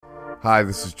Hi,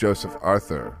 this is Joseph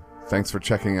Arthur. Thanks for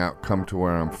checking out Come to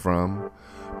Where I'm From.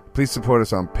 Please support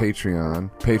us on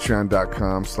Patreon,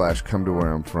 patreon.com/come to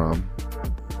where I'm from.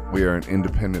 We are an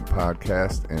independent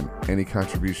podcast, and any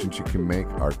contributions you can make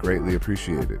are greatly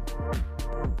appreciated.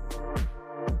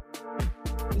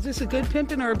 Is this a good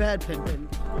pimpin' or a bad pimpin'?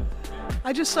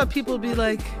 I just saw people be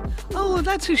like, oh,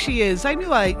 that's who she is. I knew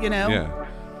Yeah.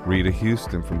 Rita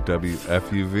Houston from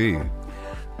WFUV.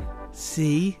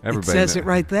 See? Everybody it says it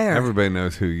right there. Everybody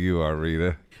knows who you are,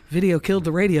 Rita. Video killed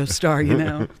the radio star, you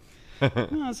know.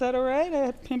 Oh, is that all right?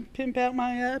 I pimp out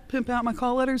my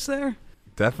call letters there?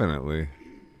 Definitely.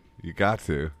 You got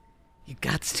to. You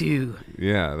gots to.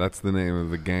 Yeah, that's the name of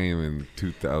the game in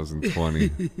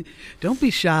 2020. Don't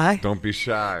be shy. Don't be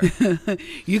shy.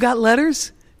 You got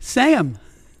letters? Say 'em.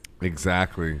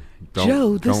 Exactly.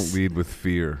 Joe, don't lead with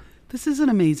fear. This is an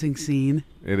amazing scene.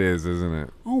 It is, isn't it?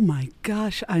 Oh my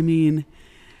gosh. I mean,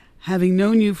 having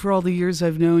known you for all the years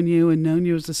I've known you and known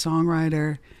you as a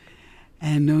songwriter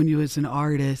and known you as an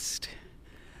artist,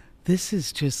 this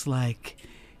is just like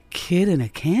kid in a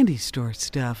candy store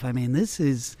stuff. I mean, this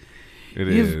is...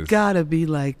 You've got to be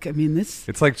like, I mean, this...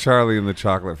 It's like Charlie in the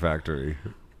Chocolate Factory.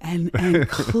 And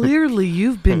clearly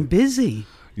you've been busy.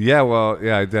 Yeah, well,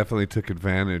 yeah, I definitely took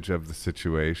advantage of the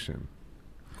situation.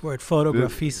 We're at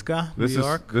Fotografiska, New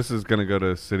York. This is going to go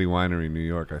to City Winery, New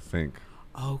York, I think.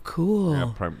 Oh, cool.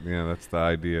 Yeah, that's the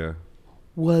idea.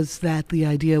 Was that the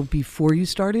idea before you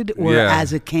started? Or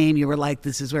as it came, you were like,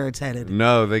 this is where it's headed?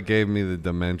 No, they gave me the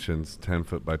dimensions, 10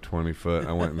 foot by 20 foot.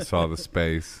 I went and saw the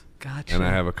space. Gotcha. And I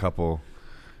have a couple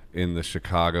in the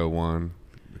Chicago one,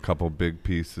 a couple big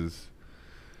pieces.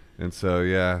 And so,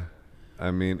 yeah,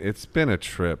 I mean, it's been a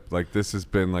trip. Like, this has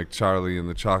been like Charlie in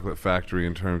the Chocolate Factory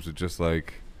in terms of just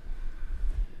like,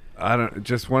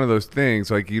 just one of those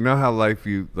things. Like, you know how life,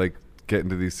 you like get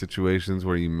into these situations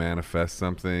where you manifest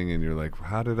something and you're like,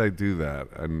 how did I do that?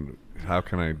 And how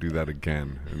can I do that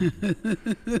again? And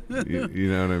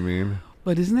you know what I mean?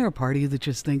 But isn't there a part of you that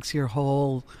just thinks your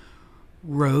whole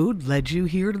road led you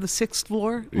here to the 6th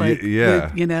floor? Like,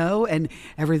 yeah. You know, and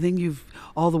everything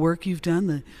all the work you've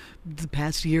done the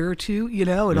past year or two, you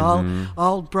know, it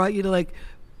all brought you to like,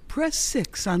 press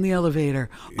 6 on the elevator,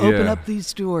 open up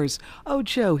these doors. Oh,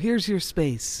 Joe, here's your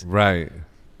space. Right.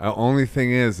 The only thing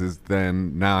is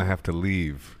then now I have to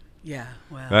leave. Yeah,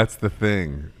 well. That's the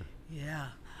thing. Yeah.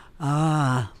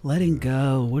 Letting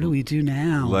go. What do we do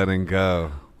now? Letting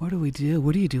go. What do we do?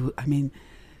 What do you do? I mean,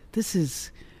 this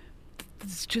is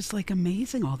just like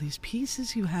amazing, all these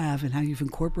pieces you have and how you've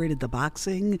incorporated the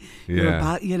boxing.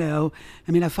 Yeah. You know,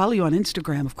 I mean, I follow you on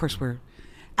Instagram. Of course, we're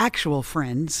actual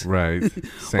friends. Right.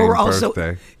 Same we're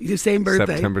birthday. Also, same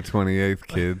birthday. September 28th,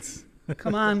 kids.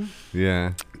 Come on.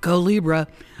 Yeah. Go Libra.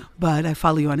 But I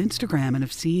follow you on Instagram and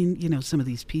I've seen, you know, some of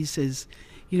these pieces,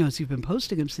 you know, as you've been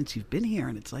posting them since you've been here.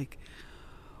 And it's like,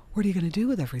 what are you going to do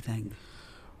with everything?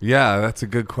 Yeah, that's a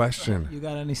good question. You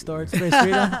got any storage space,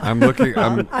 Rita? I'm looking.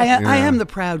 I am the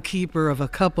proud keeper of a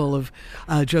couple of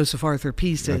Joseph Arthur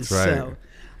pieces. That's right. So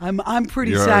I'm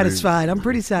pretty satisfied. I'm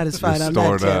pretty satisfied on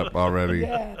that. Stored up already.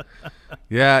 Yeah.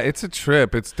 Yeah, it's a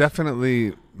trip. It's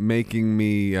definitely making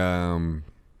me,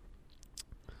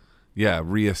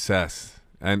 reassess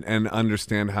and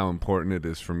understand how important it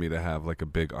is for me to have like a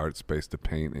big art space to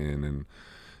paint in and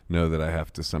know that I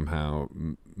have to somehow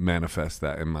manifest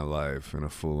that in my life in a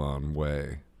full-on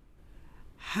way.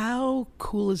 How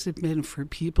cool has it been for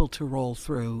people to roll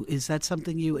through? Is that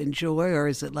something you enjoy, or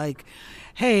is it like,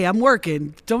 hey, I'm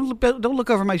working, don't look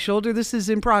over my shoulder, this is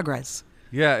in progress?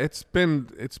 Yeah, it's been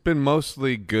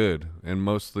mostly good and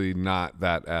mostly not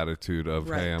that attitude of,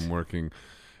 right. Hey, I'm working.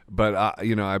 But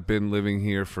I've been living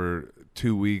here for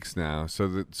 2 weeks now, so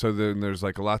then there's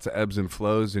like lots of ebbs and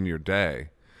flows in your day.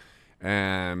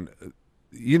 And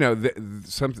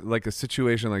something like a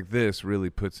situation like this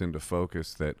really puts into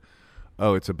focus that,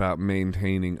 it's about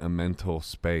maintaining a mental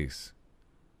space.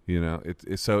 You know,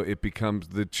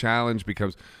 the challenge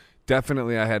becomes,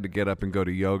 definitely I had to get up and go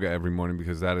to yoga every morning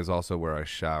because that is also where I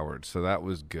showered. So that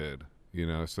was good, you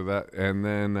know, and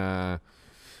then,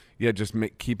 just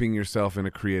keeping yourself in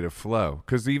a creative flow.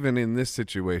 Because even in this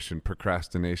situation,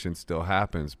 procrastination still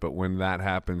happens. But when that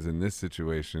happens in this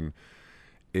situation,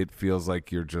 it feels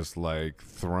like you're just like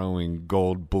throwing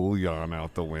gold bullion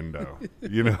out the window.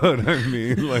 You know what I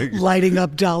mean? Like lighting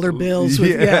up dollar bills.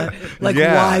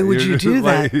 Why would you do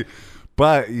that?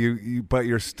 But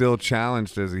you're still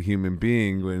challenged as a human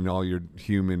being when all your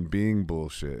human being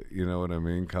bullshit, you know what I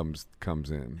mean, comes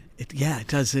in. It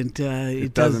doesn't.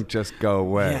 It doesn't just go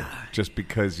away just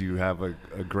because you have a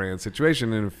grand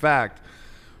situation. And in fact,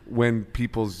 when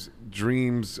people's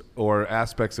dreams or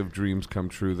aspects of dreams come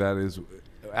true, that is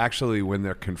actually when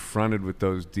they're confronted with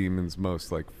those demons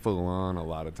most like full on a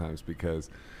lot of times, because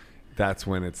that's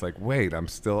when it's like, wait, I'm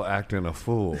still acting a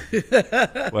fool.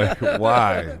 Like,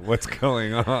 why? What's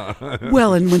going on?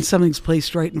 Well, and when something's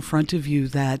placed right in front of you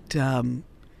that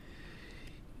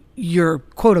you're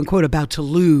quote unquote about to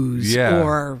lose,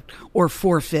 or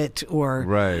forfeit, or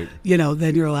right,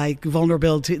 then you're like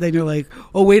vulnerability. Then you're like,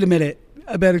 oh, wait a minute,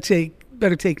 I better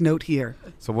take note here.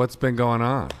 So what's been going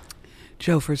on?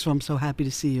 Joe, first of all, I'm so happy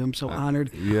to see you. I'm so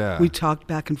honored. Yeah. We talked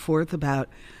back and forth about,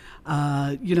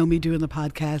 me doing the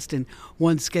podcast and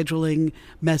one scheduling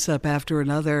mess up after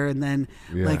another. And then,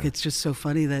 like, it's just so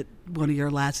funny that one of your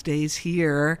last days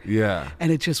here. Yeah.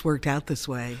 And it just worked out this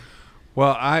way.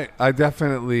 Well, I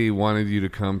definitely wanted you to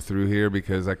come through here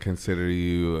because I consider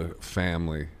you a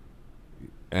family.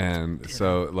 And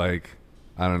so, like,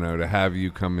 I don't know, to have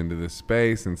you come into this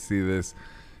space and see this,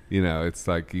 it's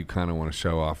like you kind of want to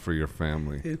show off for your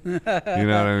family. You know what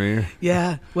I mean?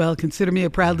 Yeah. Well, consider me a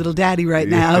proud little daddy right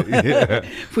now. Yeah.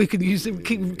 If we could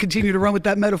continue to run with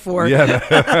that metaphor. Yeah.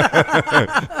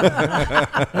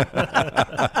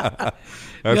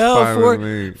 That's fine with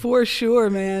me. For sure,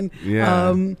 man.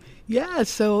 Yeah.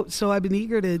 So I've been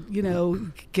eager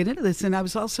to, get into this. And I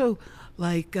was also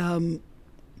like,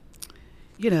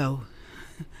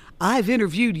 I've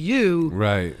interviewed you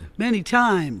right many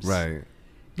times. Right.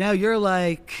 Now you're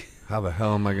like, how the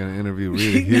hell am I going to interview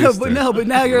Rita Houston? but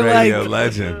now you're Radio like,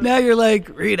 legend. Now you're like,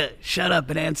 Rita, shut up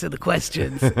and answer the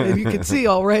questions. And you can see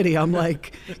already, I'm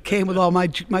like, came with all my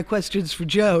questions for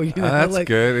Joe. That's like,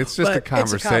 good. It's just a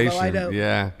conversation. It's a combo, I know.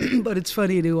 Yeah. But it's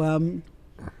funny to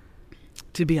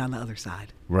be on the other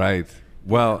side. Right.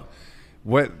 Well,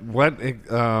 how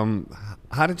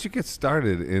did you get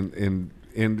started in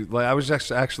like, I was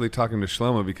actually talking to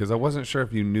Shlomo because I wasn't sure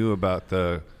if you knew about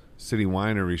the City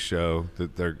Winery show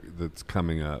that's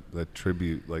coming up, that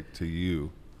tribute like to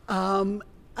you.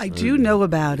 I do know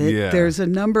about it. Yeah. There's a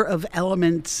number of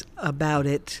elements about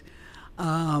it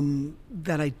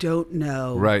that I don't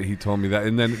know. Right, he told me that,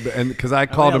 and because I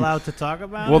called him. Allowed to talk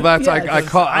about well, it? that's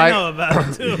I know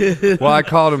about it too. Well, I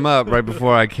called him up right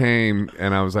before I came,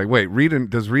 and I was like, "Wait,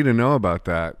 does Rita know about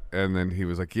that?" And then he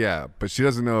was like, "Yeah, but she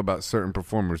doesn't know about certain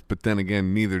performers. But then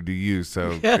again, neither do you,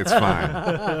 so it's fine."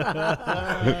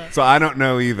 So I don't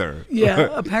know either. Yeah,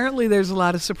 apparently there's a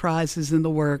lot of surprises in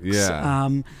the works. Yeah.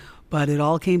 But it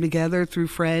all came together through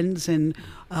friends and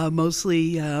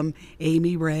mostly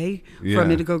Amy Ray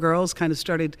from Indigo Girls kind of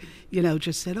started,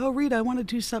 just said, "Oh, Rita, I want to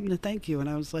do something to thank you." And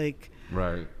I was like,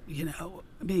 right.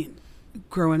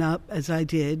 Growing up as I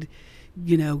did,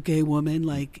 gay woman,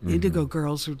 like Indigo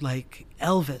Girls were like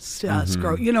Elvis to us,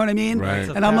 you know what I mean? Right.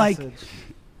 And I'm like,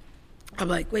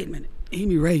 wait a minute,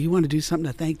 Amy Ray, you want to do something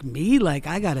to thank me? Like,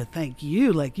 I got to thank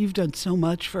you. Like, you've done so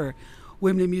much for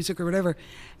women in music or whatever.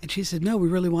 And she said, no, we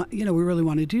really want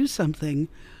to do something.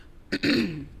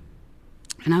 And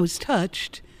I was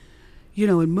touched,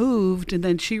 and moved. And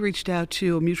then she reached out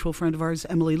to a mutual friend of ours,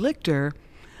 Emily Lichter,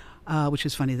 which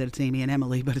is funny that it's Amy and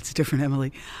Emily, but it's a different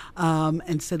Emily,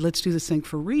 and said, let's do this thing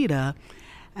for Rita.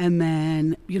 And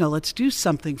then, let's do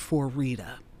something for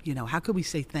Rita. How could we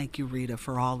say thank you, Rita,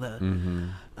 for all the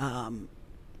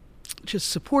just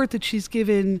support that she's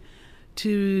given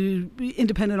to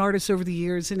independent artists over the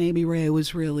years. And Amy Ray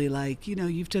was really like,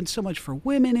 you've done so much for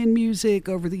women in music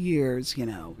over the years,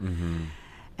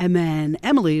 And then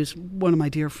Emily, who's one of my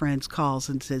dear friends, calls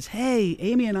and says, hey,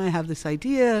 Amy and I have this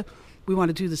idea. We want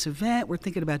to do this event. We're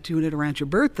thinking about doing it around your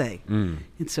birthday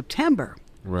in September.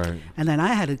 Right. And then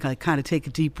I had to kind of take a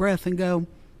deep breath and go,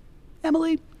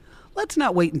 Emily, let's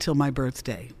not wait until my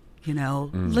birthday.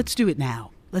 Let's do it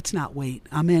now. Let's not wait.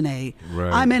 I'm in a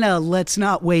let's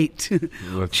not wait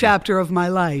chapter of my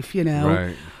life,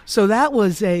 Right. So that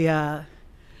was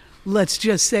let's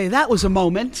just say that was a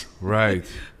moment. Right.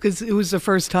 Because it was the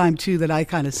first time, too, that I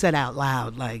kind of said out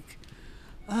loud, like,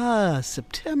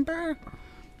 September,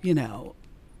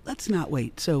 let's not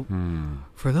wait. So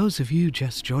for those of you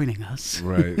just joining us,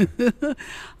 right.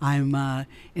 I'm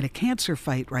in a cancer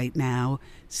fight right now,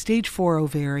 stage 4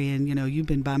 ovarian. You've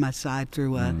been by my side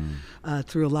through a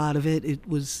lot of it.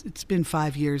 It's been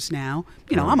 5 years now.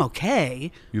 I'm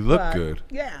okay. You look good.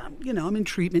 Yeah. I'm in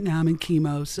treatment now. I'm in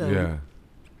chemo. So yeah.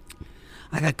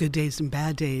 I got good days and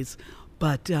bad days.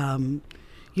 But,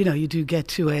 you do get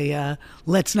to a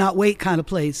let's not wait kind of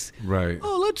place. Right.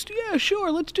 Oh,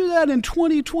 sure. Let's do that in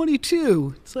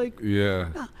 2022. It's like,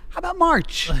 yeah. How about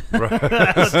March?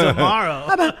 That's tomorrow.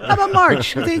 How about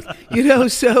March? I think,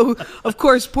 so of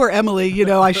course, poor Emily,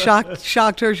 I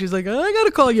shocked her. She's like, I got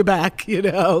to call you back,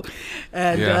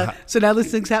 And so now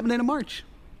this thing's happening in March.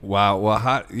 Wow.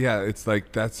 Well, it's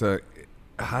like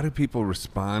how do people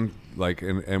respond like,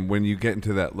 and when you get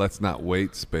into that let's not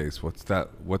wait space, what's that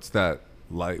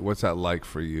like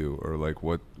for you, or like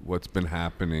what's been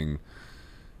happening?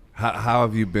 How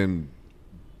have you been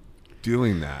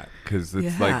doing that? Because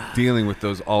it's like dealing with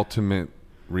those ultimate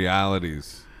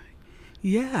realities.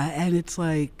 Yeah, and it's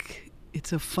like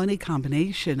it's a funny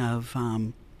combination of,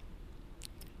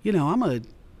 you know,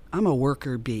 I'm a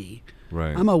worker bee.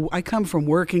 Right. I come from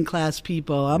working class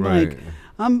people. I'm Right. like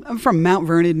I'm from Mount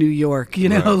Vernon, New York. You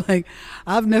know, Right. like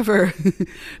I've never,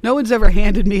 no one's ever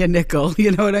handed me a nickel.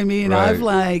 You know what I mean?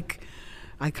 Right.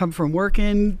 I come from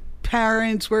working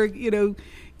parents where, you know,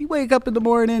 you wake up in the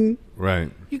morning, Right.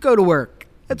 you go to work.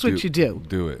 That's what you do.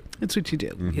 Do it. That's what you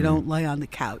do. You don't lay on the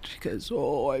couch because,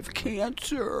 I have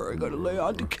cancer. I got to lay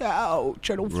on the couch.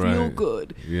 I don't feel Right.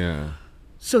 good. Yeah.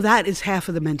 So that is half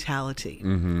of the mentality.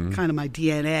 Mm-hmm. Kind of my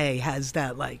DNA has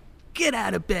that, like, get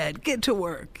out of bed, get to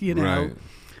work, you know. Right.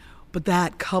 But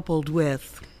that coupled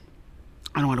with,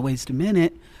 I don't want to waste a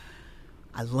minute,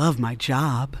 I love my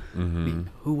job. I mean,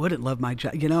 who wouldn't love my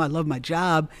job? You know, I love my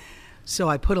job. So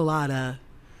I put a lot of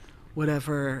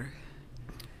whatever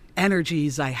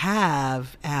energies I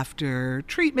have after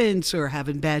treatments or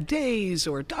having bad days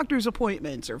or doctor's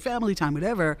appointments or family time,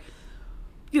 whatever,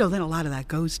 you know, then a lot of that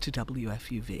goes to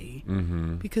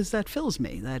WFUV because that fills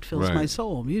me. That fills my Right.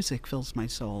 soul. Music fills my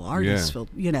soul. Artists Yeah. fill,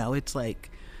 you know, it's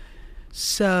like,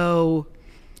 so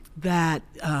that,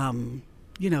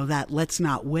 you know, that let's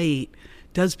not wait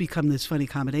does become this funny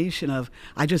combination of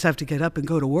I just have to get up and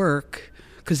go to work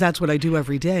because that's what I do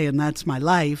every day and that's my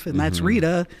life and that's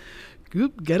Rita.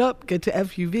 Get up, get to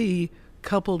FUV,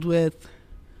 coupled with,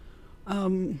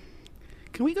 can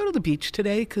we go to the beach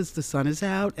today because the sun is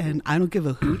out and I don't give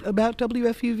a hoot about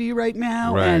WFUV right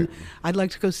now Right. and I'd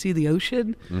like to go see the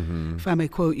ocean. If I may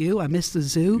quote you, I miss the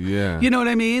zoo. Yeah. You know what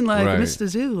I mean? Like, I Right. miss the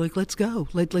zoo. Like, let's go.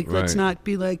 Let's Right. not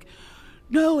be like,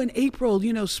 no, in April,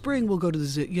 you know, spring we'll go to the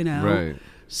zoo, you know? Right.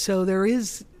 So there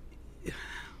is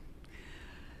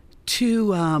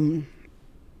two,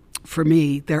 for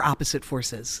me, they're opposite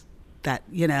forces. That,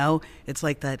 you know, it's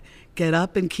like that get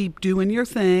up and keep doing your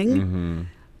thing,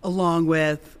 along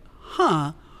with,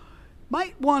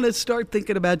 might want to start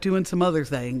thinking about doing some other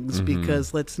things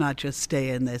because let's not just stay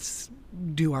in this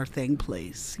do our thing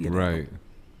place. You know? Right.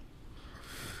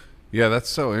 Yeah, that's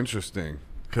so interesting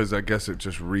because I guess it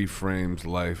just reframes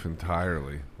life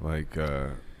entirely. Like,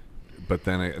 but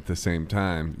then at the same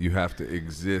time, you have to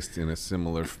exist in a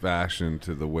similar fashion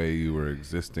to the way you were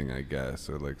existing, I guess,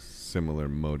 or like similar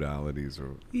modalities.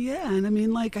 Or Yeah, and I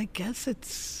mean, like, I guess at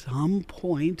some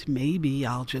point, maybe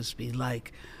I'll just be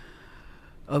like,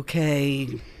 okay,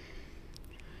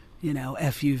 you know,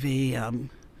 FUV,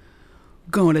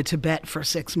 going to Tibet for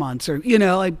 6 months, or, you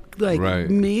know, like Right.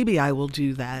 maybe I will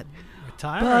do that.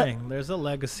 Retiring. There's a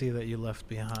legacy that you left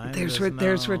behind. There's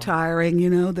no- retiring, you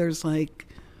know, there's like,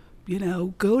 you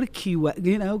know, go to Key West,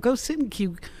 you know, go sit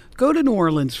in go to New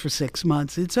Orleans for 6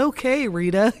 months. It's okay,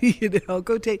 Rita, you know,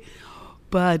 go take,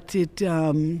 but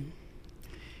it'll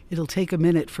take a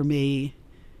minute for me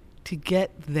to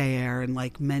get there and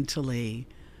like mentally,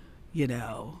 you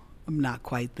know, I'm not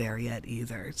quite there yet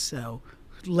either. So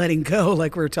letting go,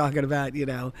 like we were talking about, you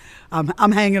know,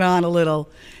 I'm hanging on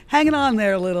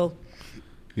there a little.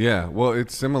 yeah, well,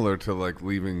 it's similar to like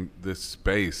leaving this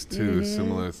space too.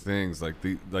 Similar things like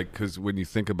because when you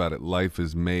think about it, life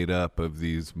is made up of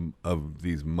these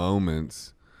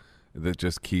moments that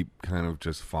just keep kind of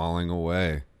just falling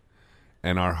away,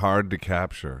 and are hard to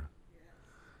capture.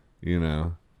 You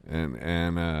know, and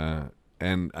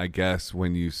I guess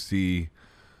when you see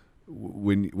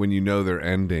when you know they're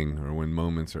ending or when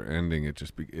moments are ending,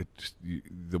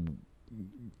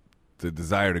 the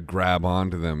desire to grab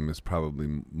onto them is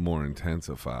probably more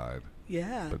intensified.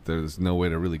 Yeah. But there's no way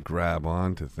to really grab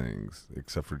onto things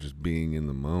except for just being in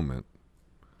the moment.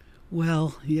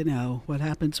 Well, you know, what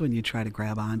happens when you try to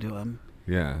grab onto them?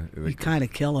 Yeah. You kind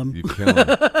of kill them. You kill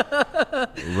them.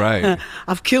 Right.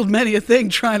 I've killed many a thing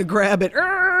trying to grab it.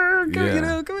 Yeah. You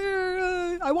know, come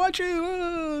here. I want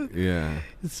you. Yeah.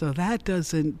 So that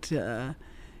doesn't,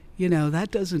 you know,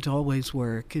 that doesn't always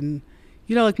work. And,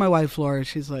 you know, like my wife, Laura,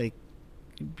 she's like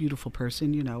a beautiful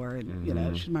person. You know her. And, you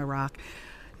know, she's my rock.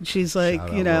 And she's like,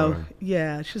 Shout you out know, Laura.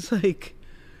 yeah, she's like,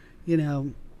 you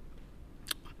know,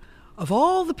 of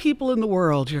all the people in the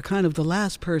world, you're kind of the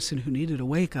last person who needed a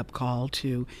wake-up call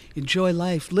to enjoy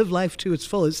life, live life to its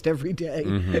fullest every day,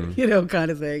 you know,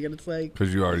 kind of thing. And it's like,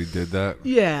 Because you already did that.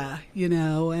 yeah, you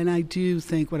know, and I do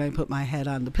think when I put my head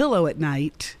on the pillow at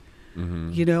night,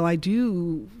 you know, I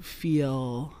do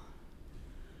feel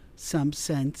some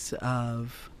sense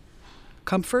of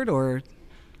comfort, or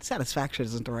satisfaction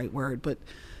isn't the right word, but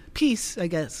peace, I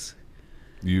guess.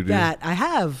 You do? that I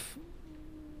have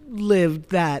lived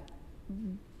that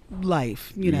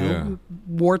life, Yeah.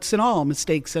 warts and all,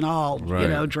 mistakes and all,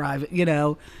 Right. drive,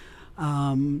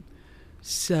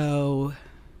 so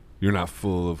You're not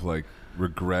full of like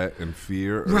regret and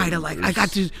fear. right. I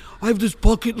have this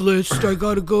bucket list. I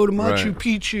got to go to Machu Right.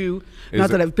 Picchu. Is Not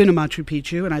that it- I've been to Machu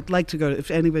Picchu, and I'd like to go. If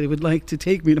anybody would like to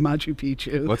take me to Machu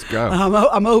Picchu, Let's go.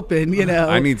 I'm open.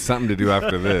 I need something to do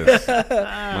after this. Might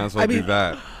as well I do mean,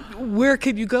 that. Where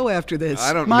can you go after this?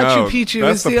 I don't Machu know. Picchu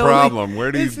That's is the problem. only.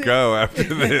 Where do you is it- go after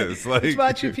this? Like It's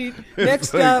Machu Picchu. it's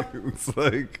Next like- up, It's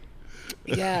like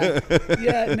yeah.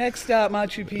 Next up,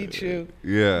 Machu Picchu.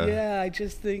 yeah. Yeah, I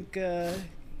just think,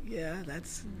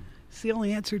 that's the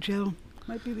only answer, Joe.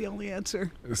 Might be the only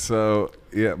answer. So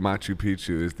yeah, Machu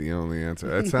Picchu is the only answer.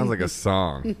 That sounds like a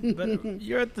song. But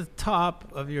you're at the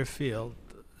top of your field,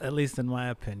 at least in my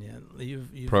opinion. You've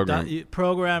Program. done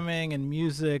programming and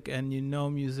music, and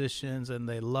musicians, and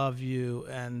they love you,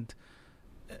 and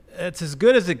it's as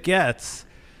good as it gets.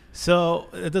 So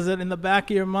does it in the back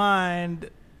of your mind?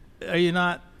 Are you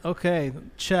not okay?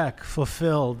 Check,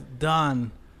 fulfilled,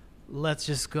 done. Let's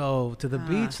just go to the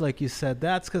beach, like you said.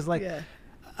 That's because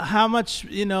how much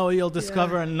you'll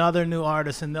discover another new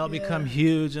artist and they'll become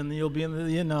huge and you'll be in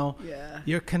the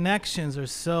your connections are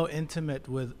so intimate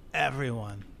with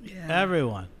everyone.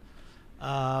 Everyone.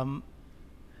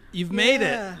 You've made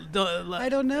it. I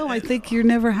don't know. I think you're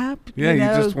never happy. Yeah,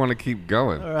 you just want to keep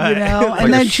going. Right. Like and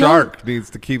a then shark needs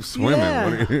to keep swimming. Yeah.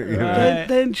 What do you know? Right.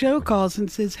 Then Joe calls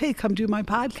and says, "Hey, come do my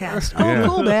podcast." Yeah. Oh,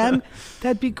 cool, man.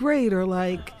 That'd be great. Or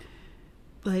like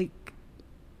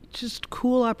just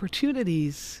cool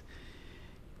opportunities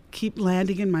keep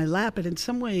landing in my lap, and in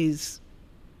some ways,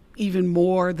 even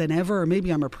more than ever. Or maybe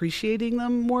I'm appreciating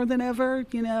them more than ever.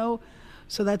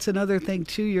 So that's another thing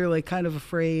too. You're like kind of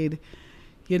afraid,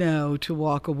 to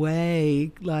walk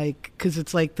away, like because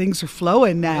it's like things are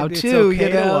flowing now Maybe too. It's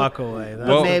okay to walk away. That's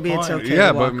Well, the maybe it's point. okay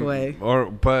Yeah, to walk but away.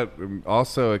 but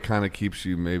also it kind of keeps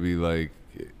you maybe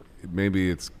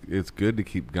it's good to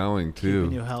keep going too.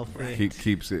 Keeping you healthy.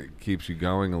 Keeps you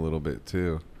going a little bit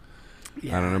too.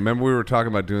 Yeah. I don't know. Remember we were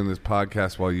talking about doing this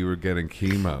podcast while you were getting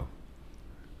chemo.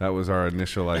 That was our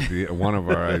initial idea, one of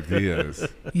our ideas.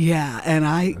 Yeah, and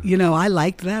I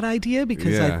liked that idea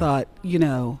because I Yeah. thought,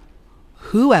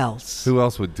 who else Who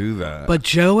else would do that? but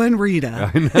Joe and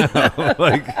Rita?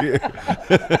 like,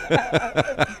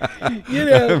 I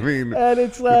mean, and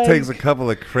it's it like, takes a couple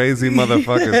of crazy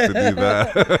motherfuckers to do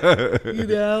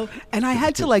that. and I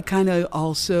had to like kind of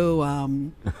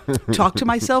also talk to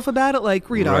myself about it. Like,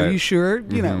 Rita, Right. are you sure?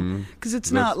 Mhm. Because it's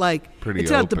That's not like pretty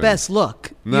it's not the open. best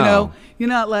look. No. You're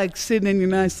not like sitting in your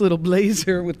nice little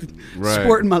blazer with Right.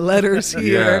 sporting my letters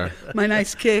here, Yeah. my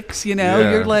nice kicks.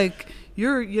 Yeah. You're like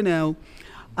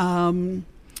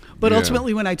but Yeah.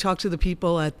 ultimately, when I talk to the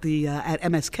people at the at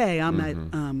MSK,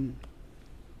 Mm-hmm.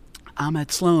 I'm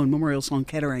at Sloan Memorial Sloan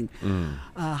Kettering Mm.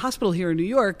 Hospital here in New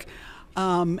York,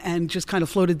 and just kind of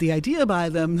floated the idea by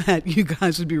them that you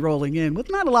guys would be rolling in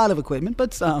with not a lot of equipment,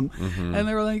 but some, Mm-hmm. and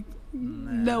they were like,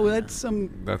 "No, that's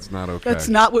That's not okay. that's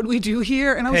not what we do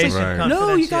here." And I was Patient like, Right.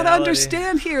 "No, you got to confidentiality.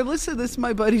 understand here. Listen, this is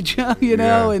my buddy Joe,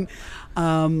 Yeah. and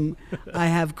I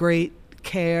have great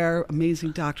care,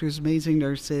 amazing doctors, amazing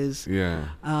nurses." Yeah.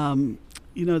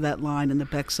 That line in the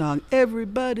Beck song,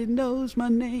 "Everybody knows my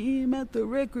name at the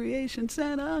recreation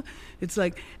center." It's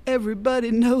like,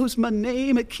 everybody knows my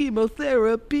name at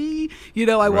chemotherapy.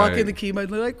 I walk Right. into chemo and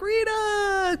they're like,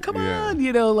 "Rita, come Yeah.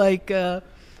 on."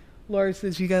 Laura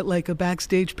says, "You got like a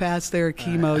backstage pass there at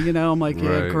chemo." I'm like,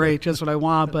 "Yeah, Right. great, just what I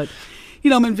want." But,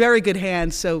 I'm in very good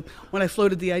hands. So when I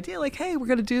floated the idea, like, "Hey, we're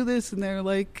going to do this," and they're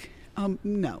like,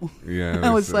 "No." Yeah.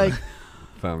 I was like,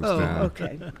 thumbs "Oh, down.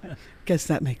 okay. Guess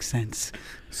that makes sense."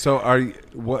 So are you,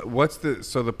 what's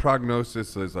the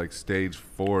prognosis is like stage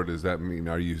 4? Does that mean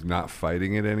are you not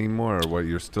fighting it anymore, or what?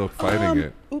 You're still fighting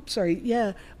it? Oops, sorry.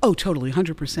 Yeah. Oh, totally,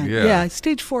 100%. Yeah. Yeah.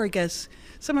 Stage 4, I guess.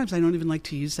 Sometimes I don't even like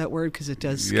to use that word because it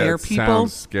does scare it people.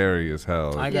 sounds scary as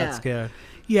hell. I Yeah. got scared.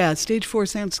 Yeah, stage 4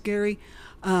 sounds scary,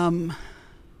 and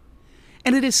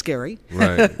it is scary.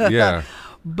 Right. Yeah.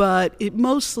 But it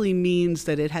mostly means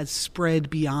that it has spread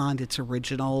beyond its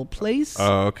original place.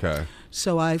 Oh, okay.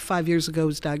 So I 5 years ago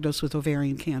was diagnosed with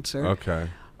ovarian cancer. Okay.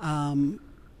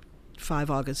 5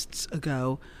 Augusts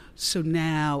ago. So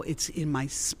now it's in my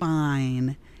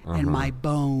spine and my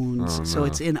bones. Oh, So no.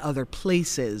 it's in other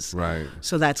places. Right.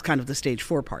 So that's kind of the stage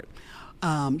 4 part.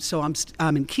 So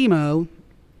I'm in chemo,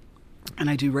 and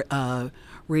I do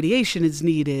radiation is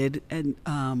needed, and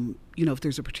if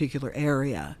there's a particular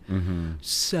area. Mm-hmm.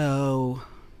 So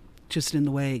just in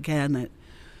the way again that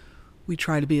we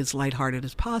try to be as lighthearted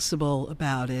as possible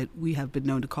about it. We have been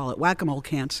known to call it whack-a-mole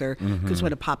cancer because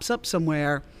when it pops up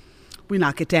somewhere, we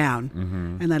knock it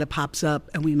down. And then it pops up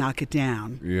and we knock it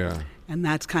down. Yeah. And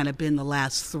that's kind of been the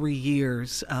last 3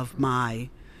 years of my,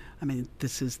 I mean,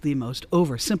 this is the most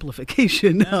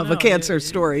oversimplification of a cancer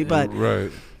story, but Right.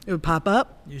 it would pop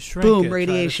up, You shrink boom, it, try to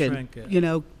radiation, shrink it. you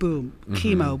know, boom,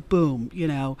 chemo, boom, you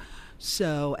know.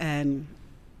 So, and,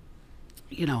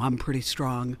 you know, I'm pretty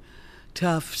strong,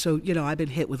 tough. So, you know, I've been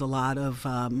hit with a lot of,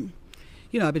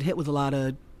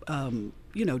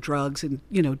 you know, drugs and,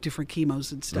 you know, different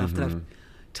chemos and stuff that I've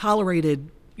tolerated,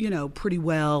 you know, pretty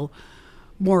well,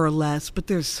 more or less. But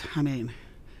there's, I mean,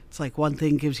 it's like one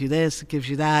thing gives you this, it gives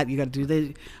you that. You got to do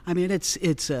this. I mean,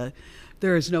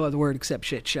 there is no other word except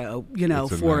shit show, you know,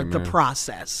 It's a for the nightmare.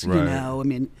 process, you Right. know. I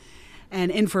mean,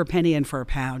 and in for a penny, in for a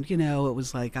pound, you know. It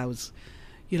was like I was,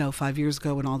 you know, 5 years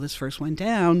ago when all this first went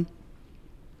down,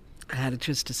 I had to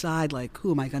just decide, like,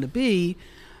 who am I going to be?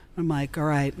 I'm like, all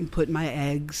right, I'm putting my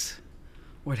eggs,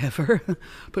 whatever,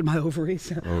 put my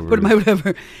ovaries, put my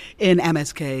whatever in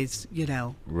MSKs, you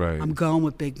know. Right. I'm going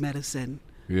with big medicine.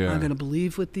 Yeah. I'm going to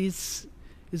believe what this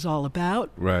is all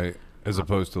about. Right. As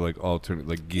opposed to like alternate,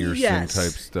 like Gearson Yes.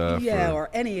 type stuff. Yeah, or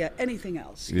anything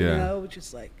else. You Yeah. know,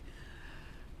 just like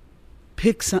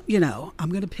pick some, you know, I'm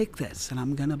going to pick this and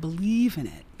I'm going to believe in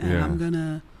it. And Yeah. I'm going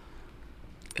to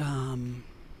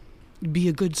be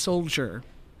a good soldier,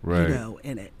 Right. you know,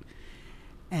 in it.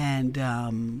 And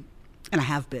I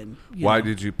have been. Why know.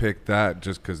 did you pick that?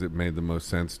 Just because it made the most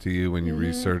sense to you when you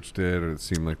researched it, or it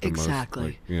seemed like the Exactly.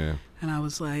 most? Like, yeah. And I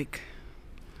was like,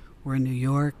 we're in New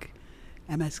York,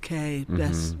 MSK,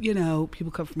 best, you know,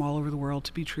 people come from all over the world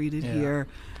to be treated Yeah. here.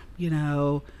 You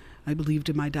know, I believed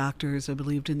in my doctors. I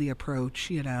believed in the approach,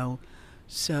 you know.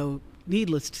 So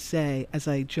needless to say, as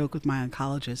I joke with my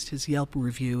oncologist, his Yelp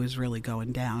review is really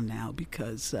going down now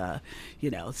because, you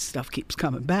know, stuff keeps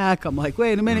coming back. I'm like,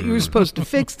 wait a minute, you were supposed to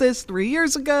fix this 3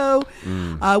 years ago.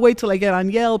 Wait till I get on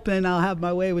Yelp and I'll have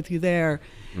my way with you there.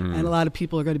 And a lot of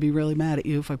people are going to be really mad at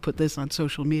you if I put this on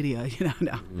social media, you know.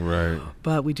 No. Right.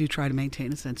 But we do try to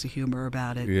maintain a sense of humor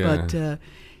about it. Yeah. But,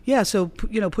 yeah, so,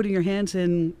 you know, putting your hands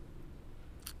in,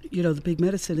 you know, the big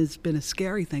medicine has been a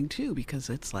scary thing, too, because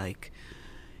it's like,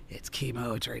 it's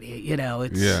chemo, it's radiation, you know,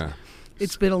 it's, Yeah.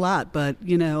 it's been a lot. But,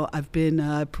 you know, I've been,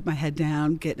 put my head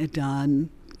down, getting it done,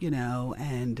 you know,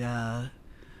 and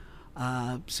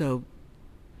so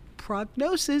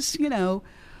prognosis, you know,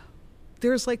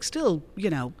 there's like still,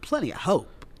 you know, plenty of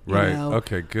hope. You Right. know?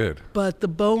 Okay. Good. But the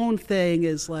bone thing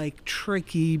is like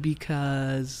tricky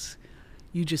because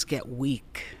you just get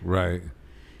weak Right.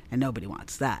 and nobody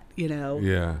wants that, you know?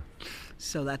 Yeah.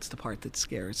 So that's the part that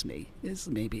scares me is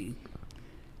maybe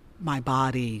my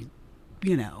body,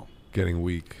 you know, Getting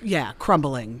weak. yeah,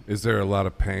 crumbling. Is there a lot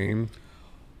of pain?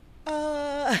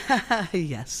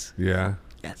 Yes, Yeah.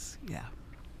 yes, yeah.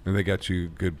 And they got you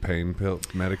good pain pill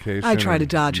medication? I try to and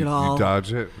dodge it you all.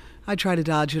 dodge it? I try to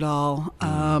dodge it all.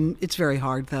 It's very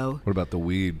hard though. What about the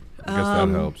weed? I guess that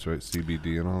helps, right?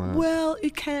 CBD and all that? Well,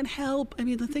 it can't help. I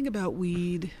mean, the thing about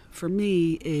weed for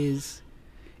me is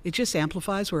it just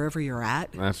amplifies wherever you're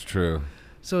at. That's true.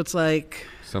 So it's like,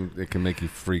 It can make you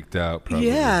freaked out, probably.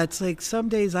 yeah, it's like some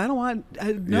days I don't want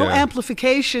no Yeah.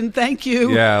 amplification. Thank you.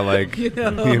 Yeah, like, You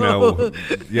know? you know,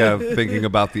 yeah, thinking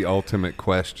about the ultimate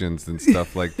questions and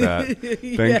stuff like that.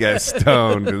 Then get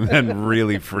stoned and then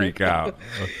really freak out.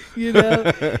 You know,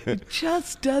 it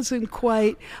just doesn't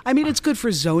quite. I mean, it's good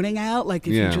for zoning out. Like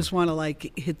if Yeah. you just want to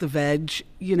like hit the veg,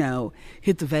 you know,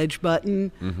 hit the veg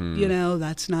button. Mm-hmm. You know,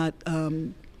 that's not.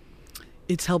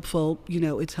 It's helpful. You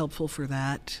know, it's helpful for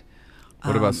that.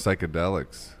 What about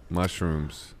psychedelics,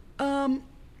 mushrooms? I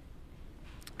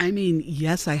mean,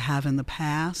 yes, I have in the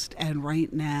past, and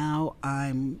right now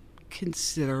I'm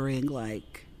considering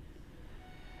like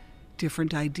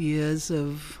different ideas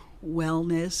of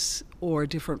wellness or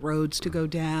different roads to go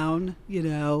down. You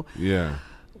know, Yeah.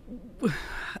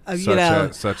 you know,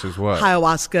 Such as what?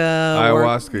 ayahuasca.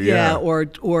 Ayahuasca, yeah.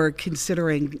 Or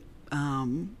considering.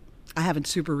 I haven't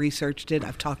super researched it.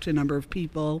 I've talked to a number of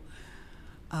people.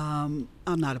 I'm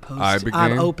not opposed. Ibogaine?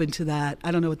 I'm open to that.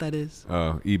 I don't know what that is.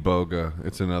 Iboga.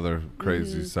 It's another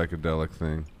crazy psychedelic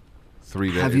thing.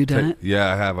 3 days. Have you done it?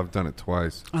 Yeah, I have. I've done it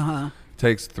twice. Uh-huh. It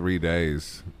takes 3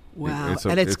 days. Wow.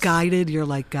 And it's guided. You're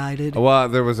like guided. Well,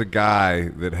 there was a guy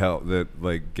that helped, that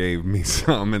like gave me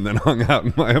some and then hung out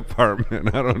in my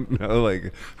apartment. I don't know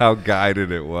like how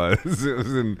guided it was. It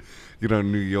was in, you know,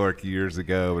 New York years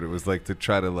ago, but it was like to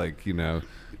try to like, you know,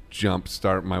 jump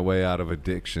start my way out of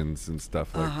addictions and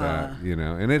stuff like that, you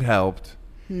know, and it helped.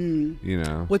 You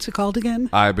know, What's it called again?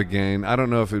 Ibogaine. I don't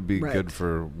know if it'd be Right. good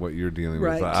for what you're dealing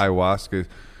Right. with. Ayahuasca.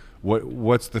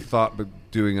 what's the thought but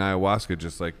doing ayahuasca?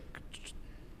 Just like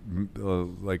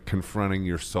confronting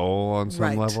your soul on some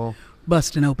Right. level,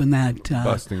 Busting open that.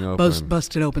 busting open.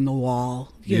 Busting open the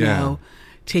wall. You Yeah. know,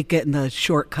 getting the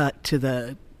shortcut to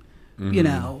the. You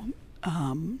know,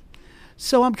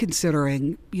 so I'm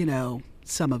considering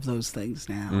some of those things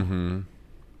now. Mm-hmm.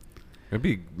 It'd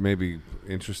be maybe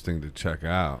interesting to check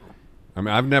out. I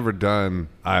mean, I've never done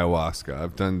ayahuasca.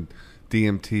 I've done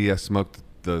DMT. I smoked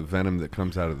the venom that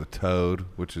comes out of the toad,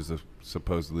 which is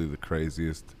supposedly the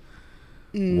craziest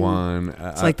one.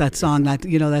 It's like that song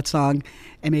that song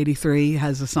M83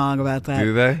 has a song about that.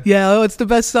 Do they? Yeah, oh, it's the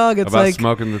best song. It's about like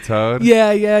smoking the toad?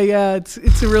 Yeah. It's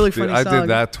a really Dude, funny I song. did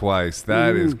that twice.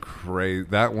 That is crazy.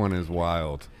 That one is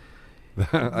wild.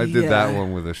 I did that Yeah.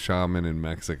 one with a shaman in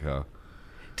Mexico.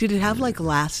 Did it have like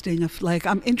lasting?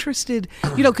 I'm interested,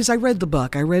 because I read the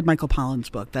book. I read Michael Pollan's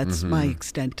book. That's my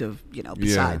extent of,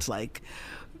 besides like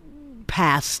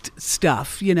past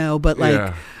stuff, but like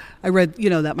Yeah. I read,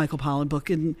 that Michael Pollan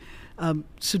book. And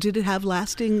so did it have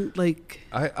lasting, like?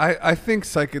 I think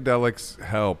psychedelics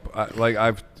help.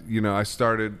 I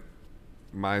started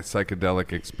my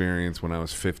psychedelic experience when I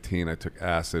was 15. I took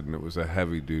acid, and it was a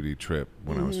heavy duty trip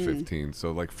when I was 15.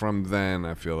 So like from then,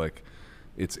 I feel like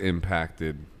it's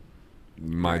impacted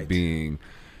my Right. being.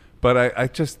 But I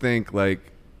just think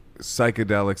like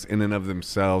psychedelics in and of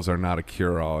themselves are not a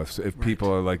cure-all. If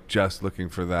people are like just looking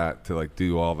for that to like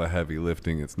do all the heavy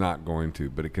lifting, it's not going to.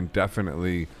 But it can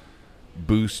definitely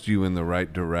boost you in the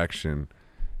right direction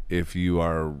if you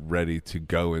are ready to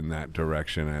go in that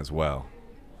direction as well.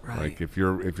 Right. Like if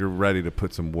you're ready to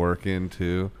put some work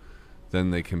into,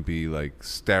 then they can be like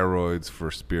steroids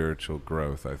for spiritual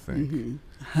growth, I think.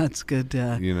 That's good.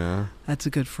 That's a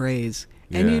good phrase.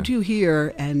 And Yeah. you do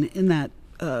hear, and in that,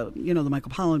 the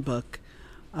Michael Pollan book,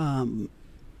 and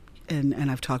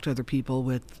I've talked to other people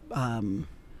with,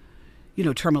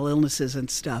 terminal illnesses and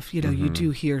stuff. You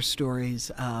do hear stories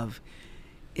of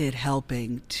it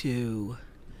helping to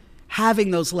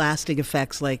having those lasting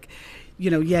effects, like.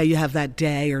 You have that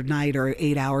day or night or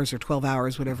 8 hours or 12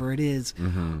 hours, whatever it is,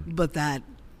 but that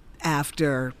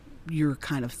after you're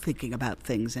kind of thinking about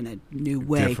things in a new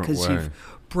way Different because way. you've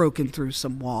broken through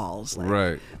some walls. Like,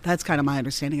 Right. That's kind of my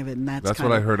understanding of it, and that's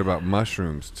what I heard about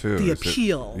mushrooms too. the is it-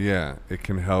 appeal. yeah, it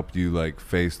can help you like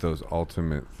face those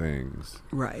ultimate things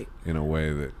Right. in a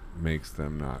way that makes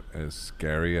them not as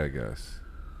scary, I guess.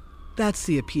 That's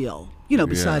the appeal.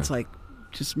 Besides like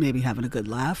just maybe having a good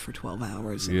laugh for 12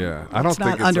 hours. Yeah. I don't Let's think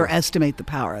not it's underestimate the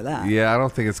power of that. Yeah, I don't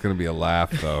think it's going to be a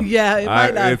laugh though. Yeah, it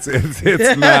might not. It's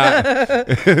not.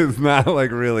 It's not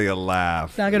like really a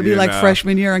laugh. Not going to be you like know?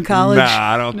 freshman year in college. Nah,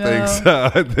 I don't No. think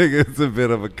so. I think it's a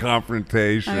bit of a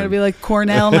confrontation. Not going to be like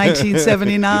Cornell,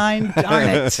 1979. Darn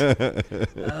it.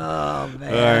 Oh, I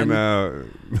man. know.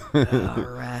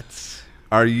 Oh, rats.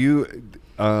 Are you?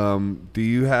 Do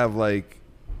you have like?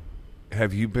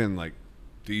 Have you been like?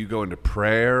 Do you go into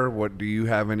prayer? What do you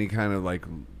have any kind of like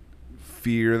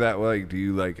fear that like? Do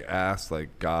you like ask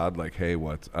like God like, hey,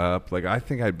 what's up? Like I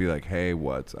think I'd be like, hey,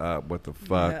 what's up? What the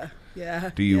fuck Yeah.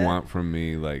 do you yeah. want from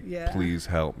me? Like, Yeah. please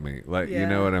help me. Like, you Yeah.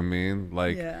 know what I mean?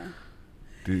 Like, Yeah.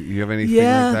 do you have anything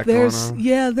Yeah, like that going there's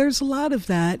on? there's a lot of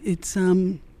that. It's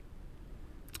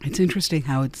interesting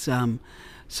how it's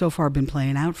so far been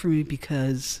playing out for me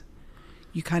because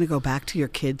you kind of go back to your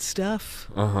kid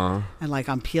stuff. Uh-huh. And like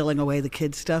I'm peeling away the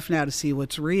kid stuff now to see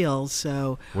what's real.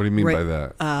 So What do you mean by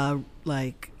that?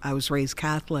 Like I was raised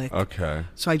Catholic. Okay.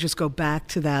 So I just go back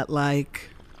to that, like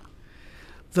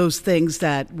those things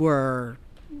that were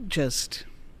just,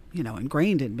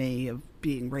 ingrained in me of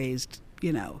being raised,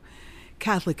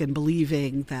 Catholic and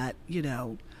believing that,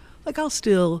 like I'll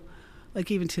still, like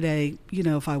even today,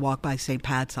 if I walk by St.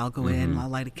 Pat's, I'll go in, I'll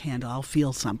light a candle, I'll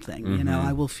feel something,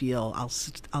 I will feel, I'll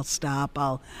stop,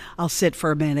 I'll sit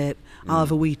for a minute, I'll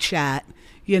have a wee chat,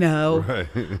 Right.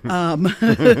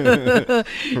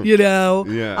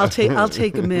 Yeah. I'll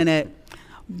take a minute.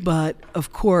 But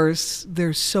of course,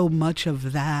 there's so much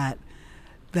of that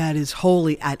is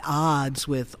wholly at odds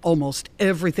with almost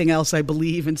everything else I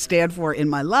believe and stand for in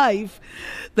my life,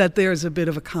 that there's a bit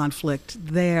of a conflict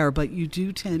there. But you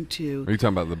do tend to... Are you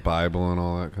talking about the Bible and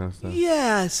all that kind of stuff?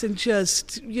 Yes, and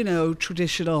just,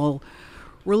 traditional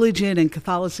religion and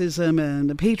Catholicism and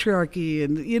the patriarchy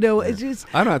and, it's just...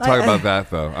 I'm not talking about that,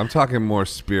 though. I'm talking more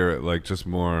spirit, like just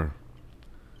more...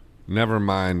 Never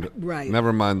mind. Right.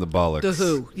 Never mind the bollocks. The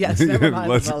Who. Yes, never mind the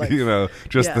Let's, bollocks. you know,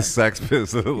 just Yeah. the Sex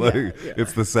Pistols. Like, Yeah.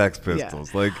 It's the Sex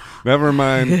Pistols. Like, never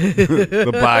mind the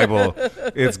Bible.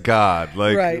 It's God.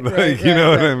 Like, Right, like right, you know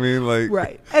right, what I right. mean? Like,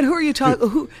 Right. And who are you talking?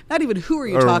 Who? Not even who are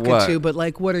you Or talking what? to, but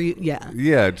like, what are you? Yeah.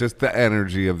 yeah, just the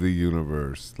energy of the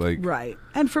universe. Like, Right.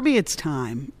 And for me, it's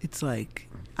time. It's like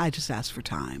I just ask for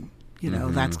time. You know,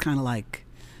 Mm-hmm. that's kind of like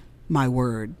my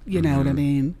word. You know what I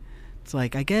mean? It's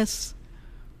like I guess,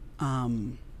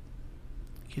 you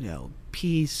know,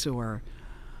 peace or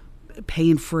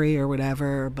pain-free or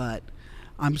whatever. But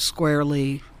I'm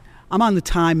on the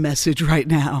time message right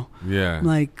now. yeah. I'm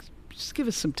like, just give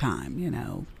us some time. You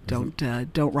know,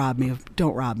 don't rob me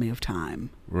of time.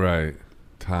 Right.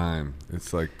 Time.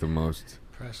 It's like the most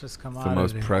Precious the commodity.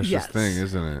 most precious Yes. thing,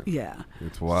 isn't it? Yeah.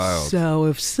 It's wild. So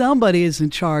if somebody is in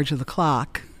charge of the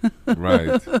clock,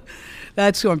 Right.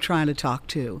 that's who I'm trying to talk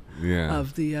to. Yeah.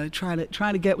 Of the trying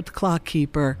to get with the clock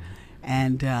keeper,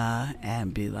 and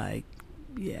be like,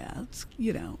 yeah,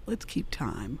 let's keep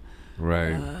time.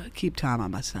 Right. Keep time on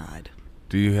my side.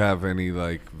 Do you have any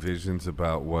like visions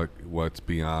about what's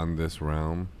beyond this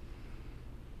realm?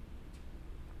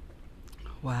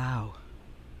 Wow.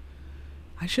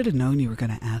 I should have known you were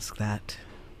going to ask that.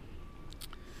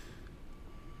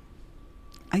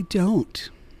 I don't.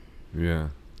 Yeah.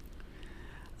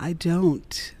 I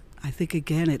don't. I think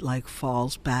again it like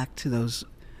falls back to those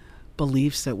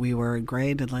beliefs that we were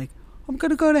ingrained in, like, I'm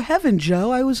gonna go to heaven,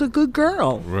 Joe. I was a good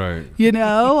girl. Right. You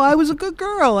know, I was a good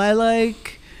girl. I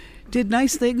like did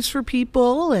nice things for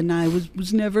people, and I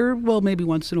was never, well, maybe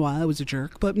once in a while I was a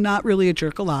jerk, but not really a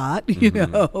jerk a lot, you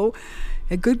know.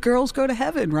 And good girls go to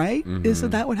heaven, right?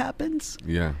 Isn't that what happens?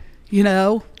 Yeah. You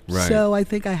know? Right. So I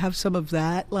think I have some of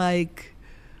that, like,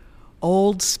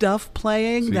 old stuff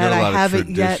playing So you that got a I lot haven't of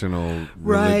yet. traditional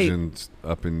Right. religions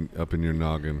up in your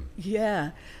noggin.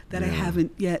 Yeah, that I Yeah.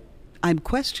 haven't yet. I'm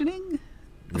questioning,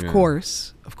 of Yeah.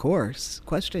 course,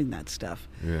 questioning that stuff.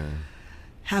 Yeah.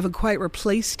 Haven't quite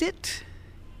replaced it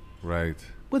Right.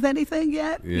 with anything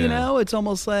yet. Yeah. You know, it's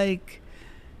almost like,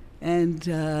 and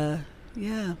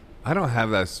yeah, I don't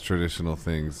have that traditional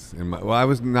things in my. Well, I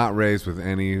was not raised with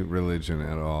any religion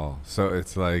at all, so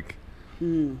it's like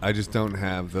I just don't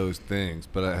have those things.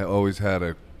 But I always had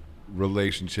a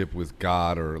relationship with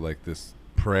God, or like this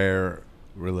prayer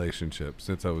relationship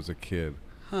since I was a kid,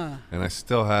 and I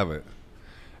still have it.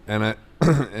 And I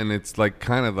and it's like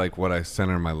kind of like what I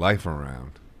center my life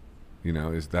around. You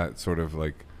know, is that sort of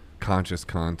like conscious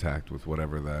contact with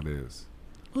whatever that is.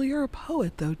 well, you're a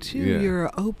poet though too. Yeah. You're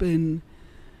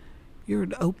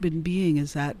an open being.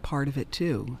 Is that part of it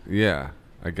too? Yeah,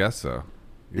 I guess so.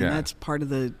 Yeah. And that's part of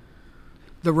the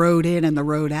road in and the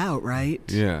road out, right?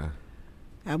 Yeah.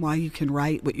 And why you can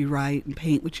write what you write and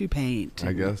paint what you paint. I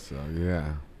and guess so.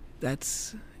 Yeah.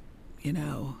 That's, you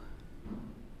know.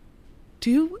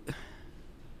 Do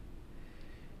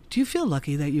you feel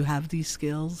lucky that you have these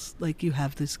skills? Like you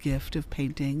have this gift of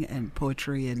painting and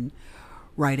poetry and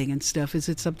writing and stuff. Is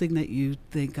it something that you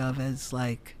think of as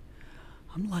like,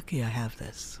 I'm lucky I have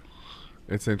this?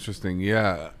 It's interesting.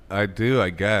 Yeah, I do, I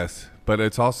guess. But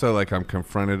it's also like I'm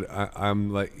confronted.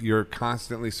 I'm like, you're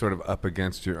constantly sort of up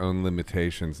against your own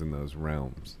limitations in those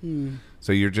realms.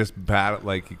 So you're just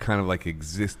like you kind of like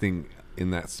existing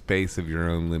in that space of your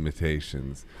own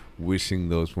limitations, wishing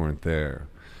those weren't there.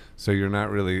 So you're not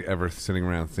really ever sitting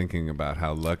around thinking about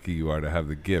how lucky you are to have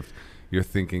the gift. You're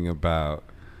thinking about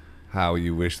how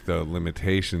you wish the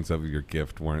limitations of your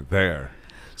gift weren't there.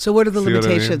 So what are the See what I mean?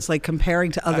 limitations? Like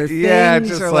comparing to other things? Yeah,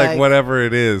 just or like whatever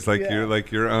it is, like Yeah. you're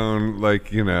like your own,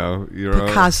 like, you know, your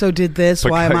Picasso did this.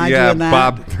 Why am I yeah, doing that?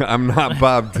 Bob. I'm not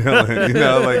Bob Dylan, you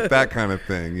know, like that kind of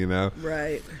thing, you know.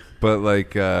 Right. But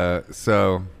like,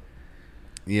 so,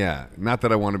 yeah, not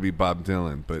that I want to be Bob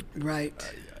Dylan, but Right.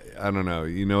 I don't know,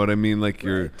 you know what I mean? Like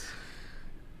you're, Right.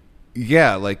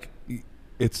 yeah, like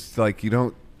it's like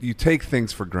you take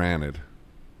things for granted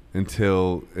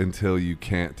until you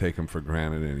can't take them for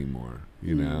granted anymore,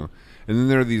 you know. And then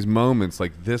there are these moments,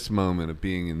 like this moment of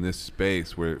being in this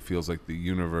space where it feels like the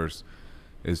universe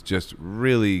is just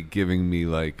really giving me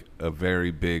like a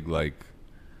very big like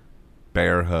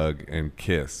bear hug and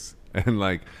kiss and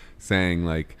like saying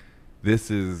like, this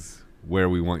is where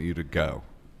we want you to go.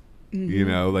 You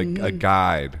know, like a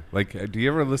guide. Like, do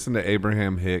you ever listen to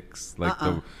Abraham Hicks? Like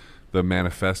the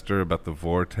manifestor about the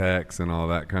vortex and all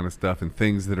that kind of stuff, and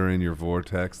things that are in your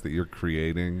vortex that you're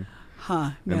creating,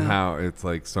 Huh. No. and how it's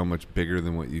like so much bigger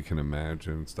than what you can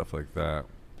imagine, stuff like that.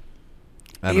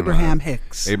 I don't know. Abraham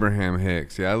Hicks. Abraham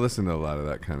Hicks. Yeah, I listen to a lot of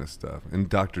that kind of stuff. And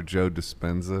Dr. Joe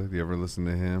Dispenza. Do you ever listen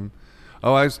to him?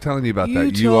 Oh, I was telling you about You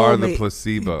that. You told are the me-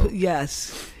 placebo.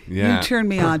 Yes. Yeah. You turned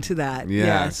me on to that. Yeah.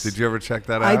 Yes. Did you ever check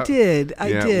that I out? did. I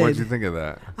yeah. did. What'd you think of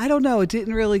that? I don't know. It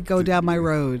didn't really go down my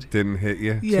road. Didn't hit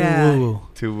you? Yeah. Woo-woo.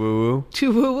 Too woo-woo?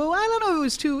 Too woo woo. I don't know if it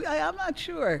was too. I'm not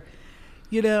sure.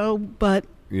 You know, but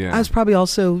Yeah. I was probably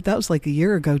also, that was like a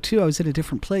year ago too. I was in a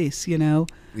different place, you know.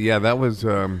 Yeah, that was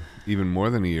even more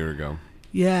than a year ago.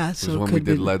 Yeah. It was So it when could we have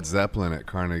did been Led Zeppelin at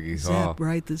Carnegie Hall. Zep,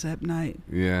 right? The Zep night.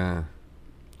 Yeah.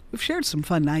 We've shared some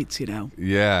fun nights, you know.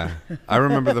 Yeah. I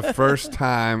remember the first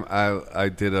time I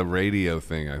did a radio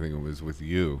thing, I think it was with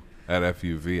you at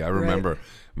FUV. I remember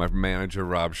my manager,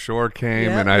 Rob Shore, came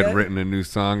Yeah, and I had yeah. written a new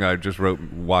song. I just wrote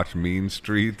Watch Mean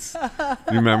Streets.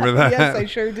 You remember that? Yes, I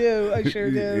sure do. I sure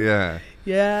do. Yeah.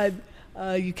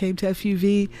 Yeah. You came to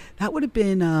FUV. That would have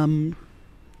been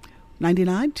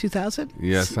 99, 2000?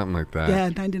 Yeah, something like that. Yeah,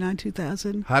 99,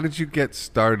 2000. How did you get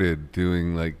started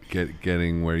doing like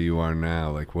getting where you are now?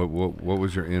 Like what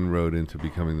was your inroad into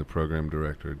becoming the program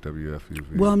director at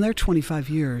WFUV? Well, I'm there 25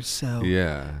 years, so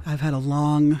yeah. I've had a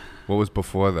long. What was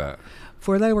before that?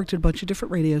 Before that, I worked at a bunch of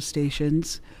different radio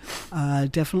stations.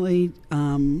 Definitely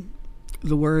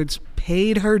the words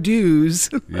 "paid her dues"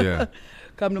 Yeah.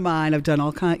 come to mind. I've done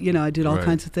all I did all Right.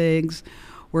 kinds of things.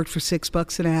 Worked for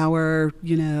 $6 an hour,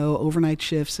 overnight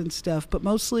shifts and stuff, but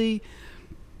mostly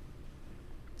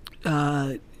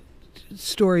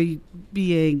story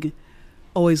being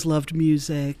always loved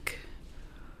music.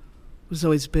 Was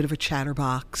always a bit of a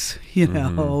chatterbox,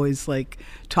 always like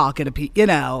talking to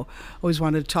people, always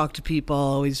wanted to talk to people,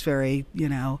 always very,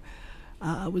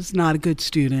 was not a good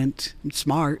student. I'm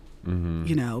smart,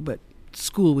 but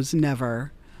school was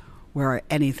never where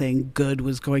anything good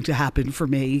was going to happen for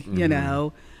me,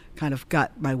 kind of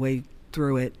got my way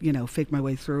through it, faked my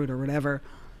way through it or whatever.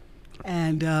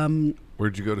 And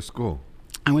Where'd you go to school?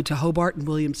 I went to Hobart and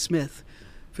William Smith,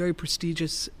 very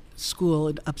prestigious school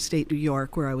in upstate New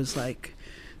York, where I was like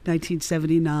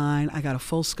 1979. I got a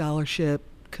full scholarship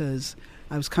because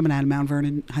I was coming out of Mount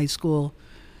Vernon High School,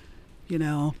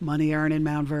 money earning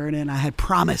Mount Vernon. I had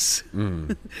promise.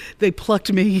 They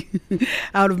plucked me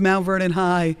out of Mount Vernon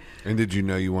High. And did you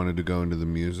know you wanted to go into the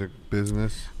music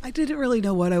business? I didn't really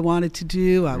know what I wanted to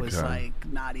do. I was Okay.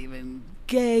 like not even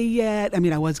gay yet. I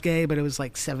mean, I was gay, but it was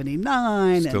like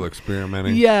 79. Still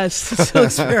experimenting? Yes, still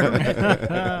experimenting.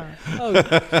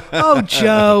 oh,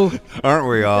 Joe. Aren't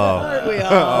we all? Aren't we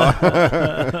all?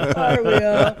 Aren't we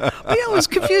all? Well, it was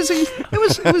confusing.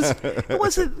 It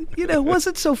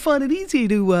wasn't so fun and easy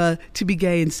to be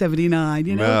gay in 79,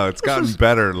 No, it's gotten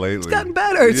better lately. It's gotten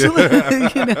better.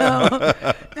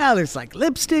 Now there's like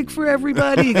lipstick for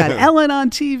everybody. You got Ellen on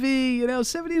TV.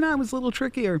 79 was a little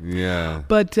trickier. Yeah.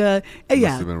 But Must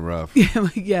yeah, have been rough.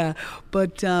 yeah.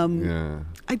 But Yeah.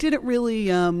 I didn't really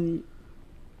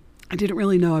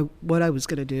know what I was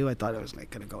going to do. I thought I was going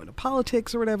to go into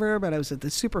politics or whatever, but I was at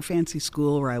this super fancy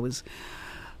school where I was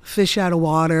fish out of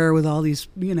water with all these,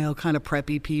 kind of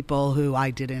preppy people who I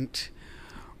didn't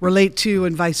relate to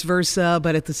and vice versa.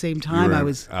 But at the same You time, were I an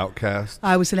was outcast.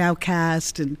 an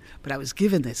outcast, but I was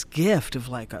given this gift of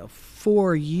like a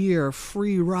 4-year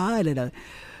free ride at a,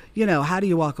 how do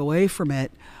you walk away from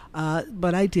it?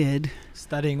 But I did.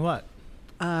 Studying what?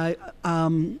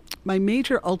 My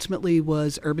major ultimately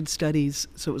was urban studies,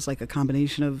 so it was like a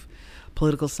combination of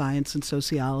political science and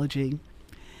sociology.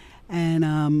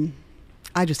 And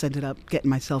I just ended up getting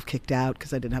myself kicked out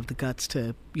because I didn't have the guts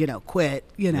to, quit,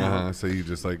 So you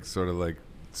just like sort of like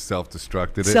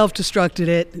self-destructed it? Self-destructed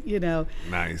it,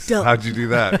 Nice. Del- How'd you do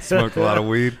that? Smoke a lot of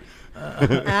weed?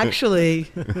 Actually,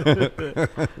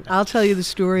 I'll tell you the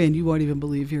story and you won't even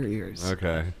believe your ears.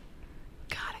 Okay.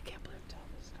 God, I can't believe I'm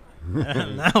telling this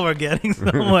story. Now we're getting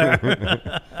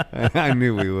somewhere. I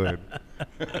knew we would.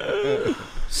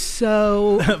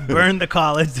 So, Burn the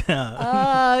college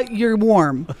down. you're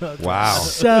warm. Wow.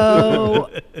 So,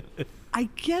 I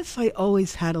guess I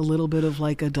always had a little bit of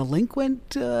like a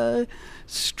delinquent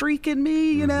streak in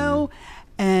me,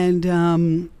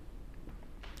 and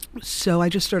so I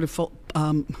just started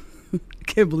I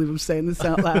can't believe I'm saying this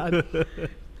out loud.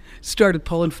 Started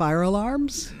pulling fire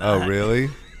alarms. Oh, really?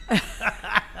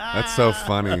 That's so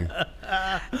funny.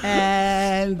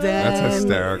 And then That's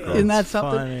hysterical. Isn't that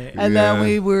something? Funny. And then Yeah.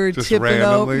 we were Just tipping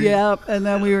over. randomly? Yep. And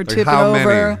then we were Like tipping how many?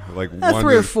 over. Like one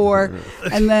 3 or to- 4.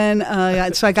 And then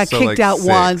so I got So kicked like out 6,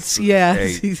 once. Yeah,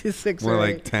 8. 6 More or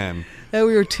like 8. 10. Then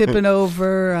we were tipping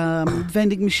over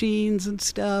vending machines and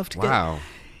stuff. Wow.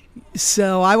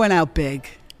 So I went out big.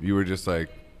 You were just like,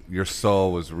 your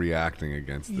soul was reacting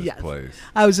against this Yes. place.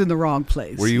 I was in the wrong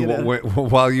place. Were you, know?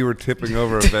 while you were tipping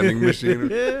over a vending machine,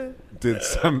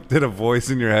 did a voice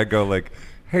in your head go like,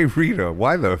 "Hey Rita,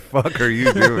 why the fuck are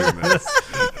you doing this?"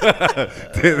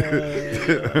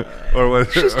 Or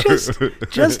was She's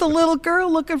just a little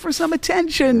girl looking for some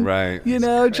attention. Right. You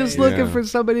know, just looking Yeah. for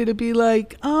somebody to be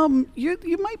like,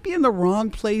 you might be in the wrong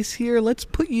place here. Let's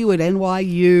put you at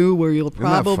NYU where you'll that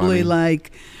probably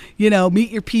funny?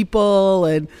 meet your people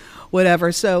and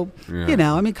whatever. So,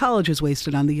 Yeah. I mean, college is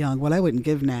wasted on the young. What I wouldn't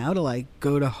give now to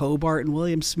go to Hobart and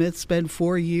William Smith, spend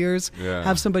 4 years, Yeah.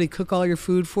 have somebody cook all your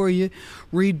food for you,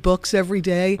 read books every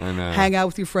day, I know. hang out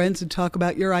with your friends and talk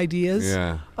about your ideas.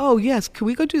 Yeah. Oh, yes. Can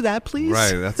we go do that, please?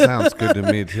 Right. That sounds good to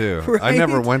me too. I Right?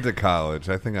 never went to college.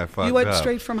 I think I fucked You went up.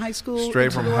 straight from high school? Straight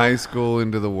into from the high world? school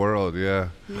into the world. Yeah.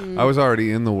 I was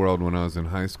already in the world when I was in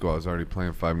high school. I was already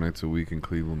playing 5 nights a week in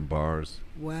Cleveland bars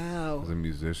Wow. as a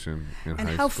musician in high And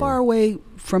school. how far away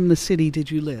from the city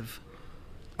did you live?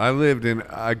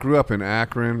 I grew up in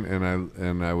Akron,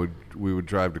 and we would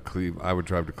drive to I would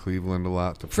drive to Cleveland a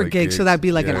lot to For play gigs, so that'd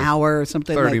be like an Yeah. hour or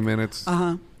something. 30 minutes.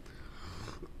 Uh-huh.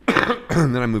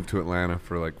 And then I moved to Atlanta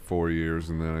for like 4 years,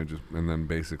 and then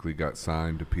basically got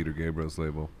signed to Peter Gabriel's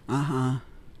label. Uh-huh.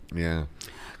 Yeah,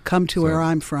 Come to So- where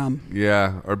I'm from.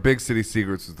 yeah. Or Big City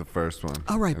Secrets was the first one.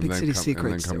 Oh, right, And Big then City come-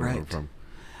 Secrets, and then come right. From.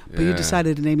 But you Yeah.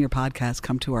 decided to name your podcast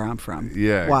Come to Where I'm From.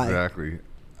 Yeah, Why? exactly.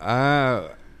 I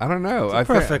don't know. It's I a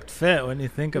thi- perfect fit when you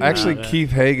think about Actually, it.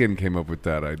 Keith Hagen came up with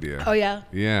that idea. Oh, yeah?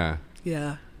 Yeah,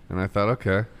 Yeah. and I thought,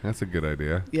 okay, that's a good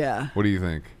idea. Yeah. What do you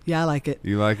think? Yeah, I like it.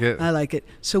 You like it? I like it.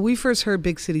 So we first heard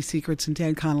Big City Secrets, and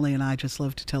Dan Connolly and I just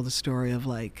love to tell the story of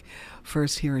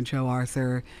first hearing Joe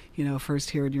Arthur,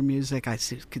 first hearing your music.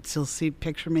 Could still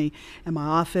picture me in my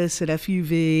office at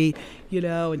FUV,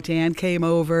 and Dan came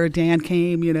over. Dan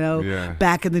came, Yeah.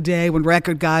 back in the day when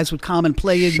record guys would come and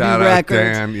play you Shout new out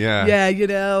records. Dan, yeah.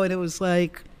 Yeah, and it was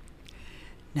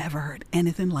never heard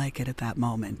anything like it at that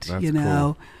moment, That's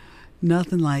cool.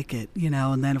 Nothing like it,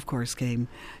 and then of course came,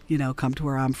 Come to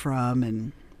Where I'm From,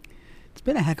 and it's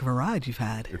been a heck of a ride you've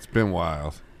had, It's been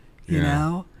wild. you Yeah.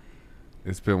 know?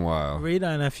 It's been wild. Rita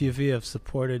and FUV have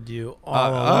supported you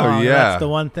all Oh, along. yeah. That's the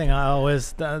one thing I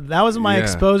always. That was my Yeah.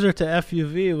 exposure to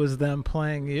FUV was them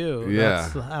playing you. Yeah.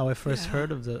 That's how I first Yeah.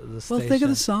 heard of the Well, station. think of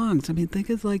the songs. I mean, think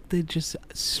of the just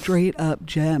straight up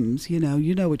gems. You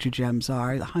know what your gems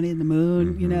are. The Honey and the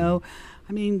Moon. Mhm.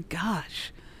 I mean,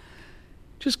 gosh,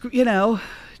 just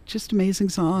just amazing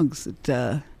songs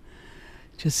that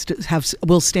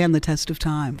will stand the test of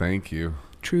time. Thank you.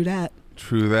 True that.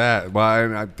 True that. Well,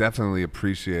 I definitely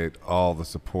appreciate all the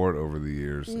support over the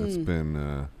years. It's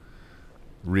been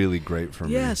really great for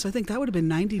me. Yes, I think that would have been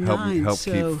 99. Help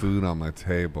so keep food on my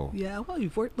table. yeah, well,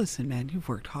 you've worked. Listen, man, you've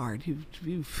worked hard. You've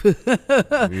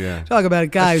Yeah. talk about a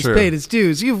guy That's who's true. paid his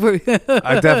dues. You've worked.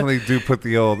 I definitely do put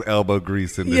the old elbow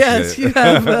grease into Yes, shit. you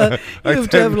have. I You've tend-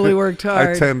 definitely worked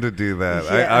hard. I tend to do that.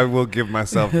 Yeah. I will give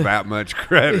myself that much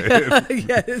credit.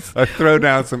 Yes, I throw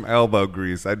down some elbow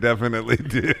grease. I definitely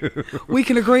do. we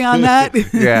can agree on that.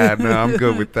 Yeah, no, I'm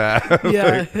good with that.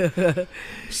 Yeah.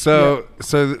 So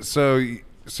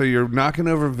you're knocking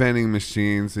over vending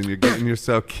machines and you're getting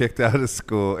yourself kicked out of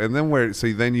school, and then where?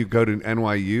 So then you go to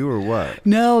NYU or what?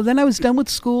 No, then I was done with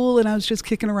school and I was just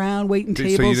kicking around, waiting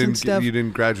tables So you and didn't stuff. you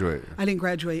didn't graduate? I didn't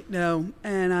graduate, no.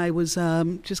 And I was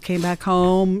just came back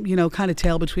home, kind of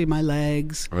tail between my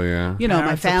legs. Oh yeah. My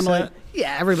Parents family. upset?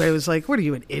 Yeah, everybody was like, "What are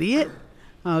you, an idiot?"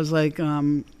 I was like,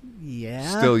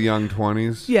 yeah. Still young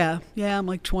 20s. Yeah, I'm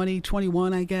like 20,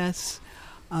 21, I guess.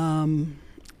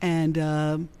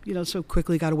 So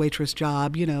quickly got a waitress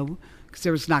job, because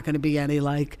there was not going to be any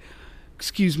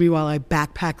excuse me while I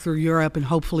backpack through Europe and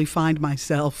hopefully find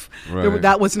myself. Right.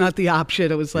 That was not the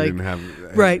option. It was You like, didn't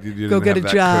have, right, you didn't go get have a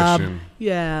that job. cushion.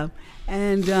 Yeah.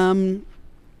 And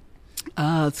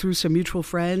through some mutual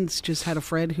friends, just had a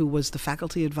friend who was the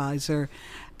faculty advisor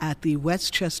at the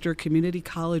Westchester Community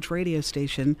College radio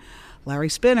station, Larry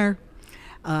Spinner.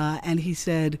 And he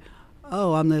said,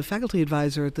 "Oh, I'm the faculty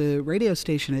advisor at the radio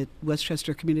station at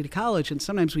Westchester Community College, and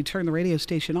sometimes we turn the radio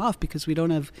station off because we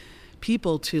don't have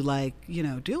people to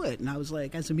do it." And I was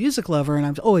like, as a music lover, and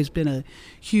I've always been a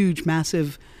huge,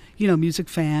 massive, music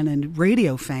fan and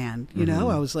radio fan,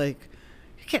 I was like,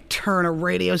 you can't turn a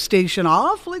radio station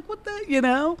off. Like, what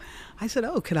the, I said,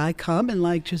 "Oh, could I come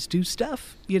and just do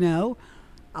stuff,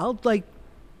 I'll The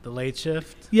late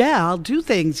shift. yeah, I'll do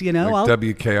things, Like I'll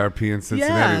WKRP in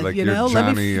Cincinnati, Yeah, like you you're know,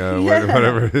 let me Johnny, yeah.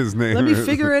 whatever his name let me is.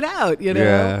 figure it out,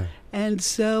 Yeah. And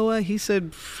so he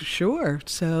said, sure.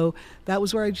 So that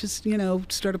was where I just,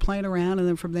 started playing around. And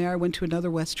then from there, I went to another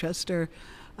Westchester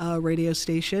radio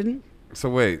station. So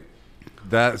wait,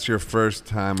 that's your first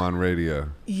time on radio.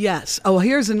 Yes. Oh,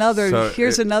 here's another So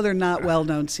another not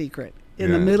well-known secret.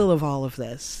 In the Yeah. middle of all of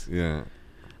this, Yeah.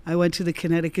 I went to the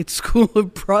Connecticut School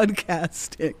of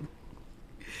Broadcasting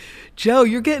Joe,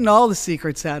 you're getting all the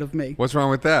secrets out of me. What's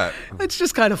wrong with that? It's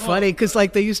just kind of funny because,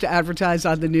 like, they used to advertise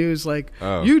on the news, like,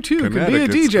 Oh, you too can be a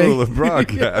Connecticut DJ. School of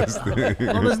Broadcasting.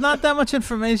 Well, there's not that much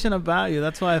information about you.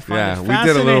 That's why I find Yeah, it we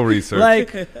fascinating. did a little research.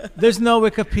 Like, there's no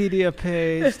Wikipedia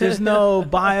page. There's no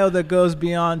bio that goes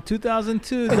beyond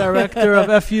 2002, director of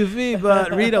FUV.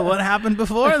 But Rita, what happened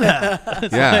before that?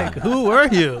 It's Yeah. like, who were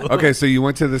you? Okay, so you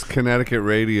went to this Connecticut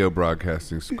radio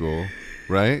broadcasting school,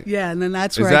 right? Yeah, and then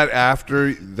that's Is where that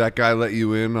after that guy let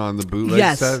you in on the bootleg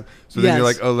Yes. set? So then you're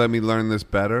Yes. like, oh, let me learn this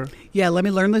better? yeah, let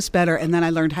me learn this better. And then I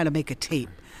learned how to make a tape.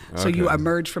 So you Okay.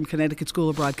 emerged from Connecticut School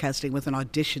of Broadcasting with an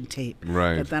audition tape.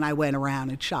 Right. But then I went around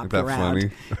and shopped Isn't that around.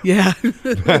 funny? Yeah.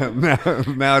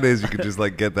 Nowadays, you could just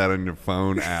like get that on your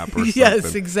phone app or something. Yes, Then you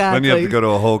have exactly. to go to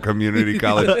a whole community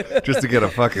college just to get a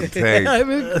fucking tape. I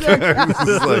mean, It's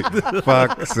just like,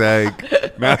 fuck's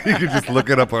sake. Now you can just look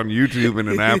it up on YouTube in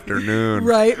an afternoon.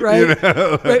 right. You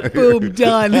know? Right, boom,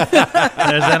 done. There's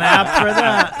an app for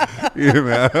that. You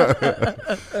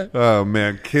know? Oh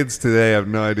man, kids today have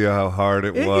no idea how hard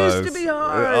it It was. used to be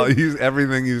hard.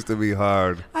 Everything used to be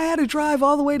hard. I had to drive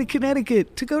all the way to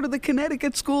Connecticut to go to the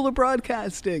Connecticut School of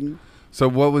Broadcasting. So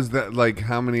what was that like?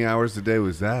 How many hours a day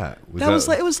was that? It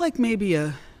was like maybe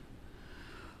a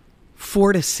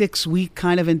 4 to 6 week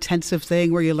kind of intensive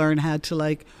thing where you learn how to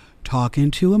like talk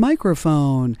into a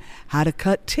microphone, how to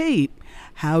cut tape,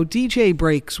 how DJ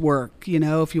breaks work. You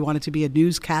know, if you wanted to be a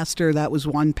newscaster, that was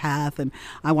one path, and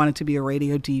I wanted to be a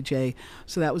radio DJ,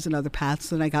 so that was another path.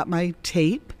 So then I got my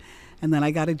tape, and then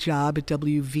I got a job at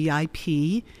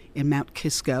WVIP in Mount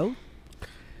Kisco.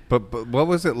 But what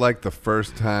was it like the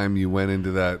first time you went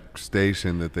into that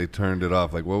station that they turned it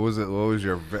off? Like what was it?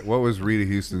 What was Rita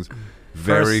Houston's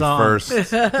very song. first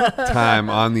time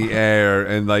on the air?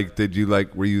 And like,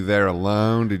 were you there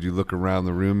alone? Did you look around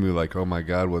the room? You're like, oh my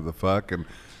God, what the fuck? And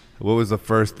what was the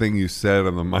first thing you said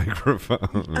on the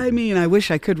microphone? I mean, I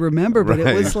wish I could remember, but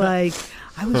Right. it was like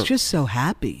I was just so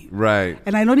happy. Right.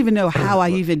 And I don't even know how I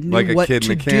even knew Like a what kid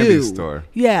to in a candy do. store.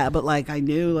 Yeah, but like I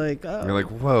knew, like, oh. You're like,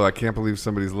 whoa, I can't believe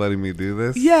somebody's letting me do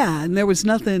this. Yeah, and there was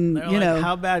nothing, They're you like, know.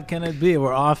 how bad can it be?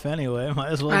 We're off anyway. Might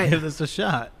as well Right. give this a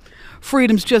shot.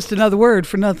 Freedom's just another word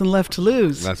for nothing left to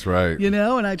lose. That's right. You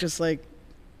know, and I just like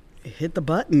hit the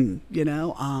button, you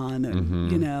know, on, and, Mm-hmm.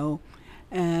 you know,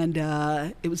 and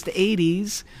it was the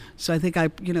 80s, so I think I,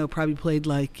 you know, probably played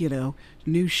like, you know,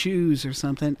 New Shoes or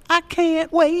something. I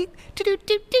can't wait. You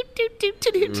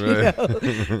know? Right.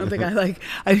 I don't think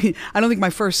I don't think my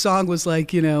first song was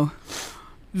like, you know,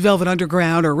 Velvet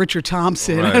Underground or Richard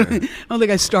Thompson. Right. I don't think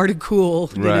I started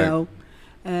cool, you Right. know.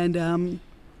 And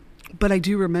but I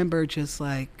do remember just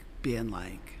like being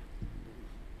like,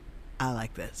 I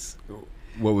like this.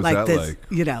 What was like that this, like?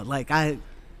 you know, like I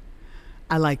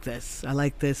like this. I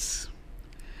like this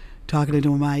talking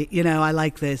into my, you know, I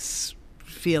like this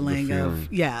feeling feeling.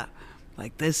 of, yeah,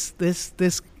 like this is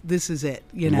it,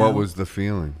 you And know. what was the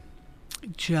feeling?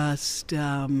 Just,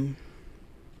 I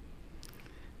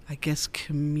guess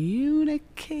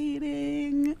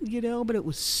communicating, you know, but it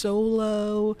was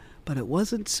solo, but it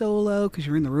wasn't solo because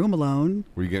you're in the room alone.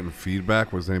 Were you getting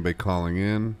feedback? Was anybody calling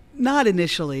in? Not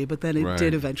initially, but then it Right.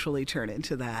 did eventually turn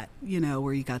into that, you know,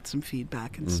 where you got some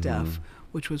feedback and stuff,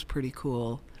 which was pretty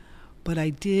cool. But I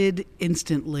did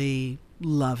instantly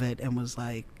love it and was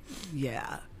like,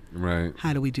 yeah, Right.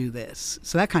 how do we do this?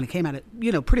 So that kind of came out of,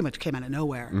 you know, pretty much came out of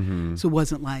nowhere. So it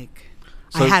wasn't like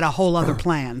So- I had a whole other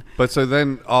plan. But so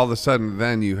then all of a sudden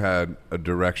then you had a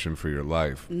direction for your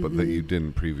life, but that you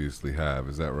didn't previously have.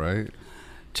 Is that right?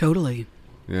 Totally.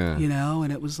 Yeah. You know,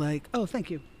 and it was like, oh, thank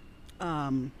you.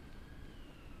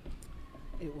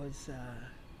 It was,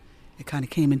 it kind of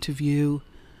came into view,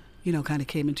 you know,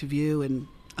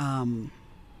 and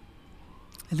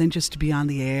then just to be on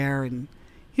the air, and,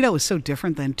 you know, it was so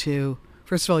different then too.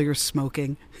 First of all, you're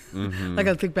smoking. Like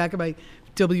I think back at my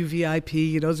WVIP,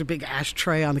 you know, there's a big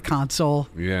ashtray on the console,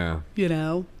 Yeah. you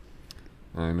know.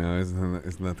 I know. Isn't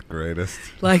that the greatest?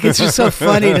 Like, it's just so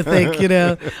funny to think, you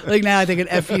know, like now I think at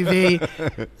FUV,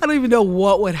 I don't even know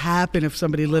what would happen if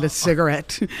somebody lit a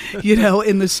cigarette, you know,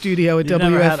 in the studio at You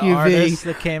never had artists WFUV.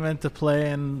 that came into play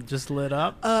and just lit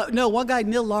up? No, one guy,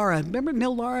 Neil Lara. Remember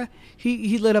Neil Lara?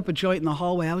 He lit up a joint in the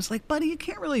hallway. I was like, buddy, you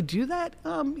can't really do that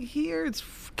here. It's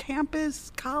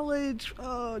campus, college.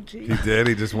 Oh, He geez. did.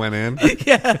 He just went in.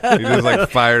 Yeah. He just like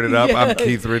fired it up. Yeah. I'm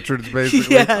Keith Richards,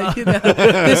 basically. Yeah, you know,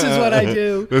 this is what I do.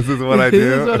 This is what I do.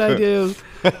 This is what I do.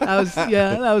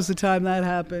 That was the time that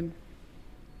happened.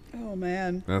 Oh,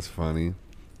 man. That's funny.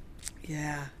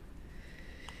 Yeah.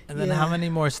 And then Yeah. how many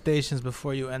more stations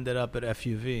before you ended up at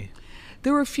FUV?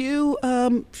 There were a few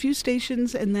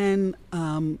stations, and then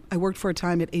I worked for a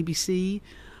time at ABC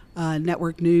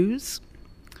network news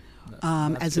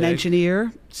That's as an big.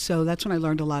 engineer. So that's when I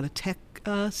learned a lot of tech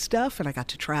stuff, and I got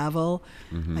to travel.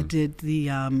 I did the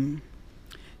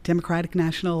Democratic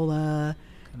National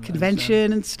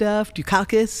Convention and stuff,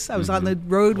 Dukakis. I was on the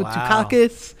road with Wow.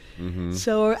 Dukakis.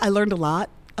 So I learned a lot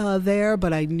there,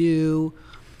 but I knew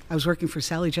I was working for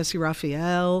Sally Jesse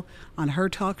Raphael on her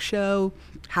talk show.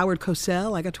 Howard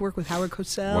Cosell. I got to work with Howard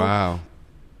Cosell Wow.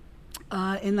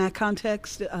 in that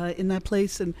context, in that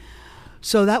place. And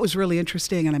so that was really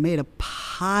interesting. And I made a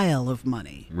pile of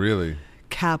money, Really?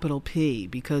 capital P,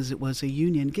 because it was a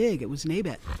union gig. It was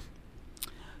NABET.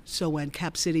 So when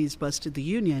Cap Cities busted the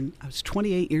union, I was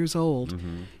 28 years old,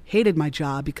 hated my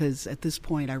job because at this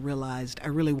point I realized I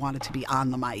really wanted to be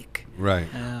on the mic. Right.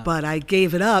 Yeah. But I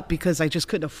gave it up because I just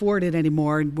couldn't afford it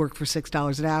anymore and work for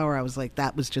 $6 an hour. I was like,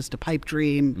 that was just a pipe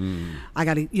dream. I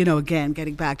got to, again,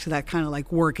 getting back to that kind of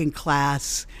like working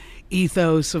class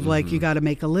ethos of like, you got to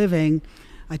make a living.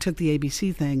 I took the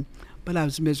ABC thing, but I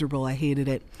was miserable. I hated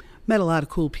it. Met a lot of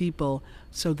cool people.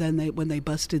 So then when they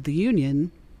busted the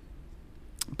union,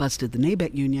 busted the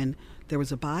NABET union, there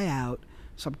was a buyout.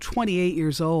 So I'm 28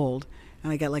 years old,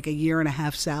 and I got like a year and a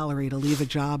half salary to leave a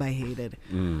job I hated.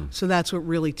 So that's what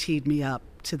really teed me up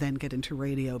to then get into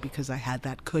radio, because I had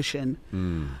that cushion,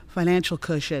 financial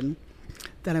cushion.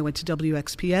 Then I went to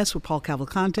WXPS with Paul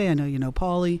Cavalcante. I know you know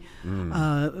Paulie.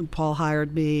 Paul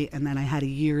hired me, and then I had a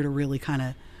year to really kind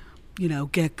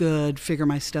of, get good, figure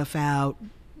my stuff out,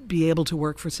 be able to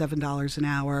work for $7 an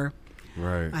hour.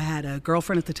 Right. I had a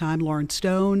girlfriend at the time, Lauren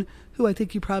Stone, who I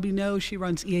think you probably know. She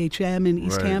runs EHM in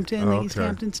East Right. Hampton, Oh, the East okay.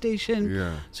 Hampton station.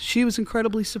 Yeah. So she was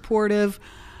incredibly supportive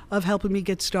of helping me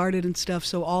get started and stuff.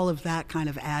 So all of that kind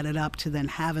of added up to then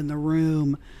having the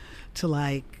room to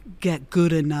like get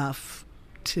good enough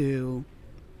to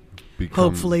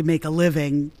hopefully make a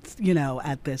living,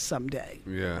 at this someday.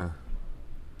 Yeah.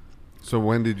 So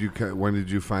when did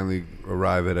you finally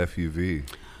arrive at FUV?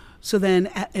 So then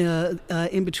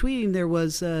in between, there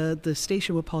was the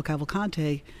station with Paul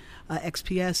Cavalcante,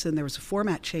 XPS, and there was a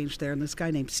format change there. And this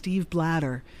guy named Steve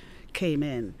Blatter came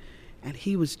in, and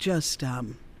he was just,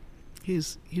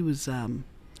 he was,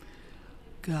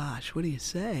 gosh, what do you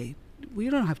say? Well,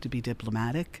 you don't have to be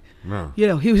diplomatic. No.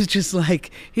 He was just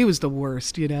like, he was the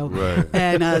worst, Right.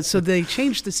 And so they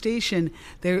changed the station.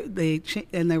 They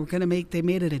were going to they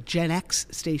made it a Gen X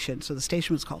station. So the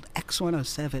station was called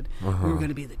X107. We were going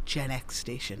to be the Gen X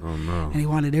station. Oh no. And he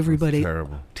wanted everybody. That's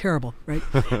terrible. Right?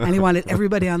 And he wanted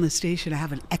everybody on the station to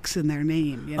have an X in their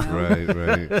name,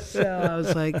 Right. So I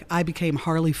was like, I became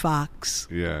Harley Fox,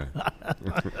 Yeah.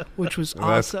 which was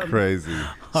That's awesome. crazy.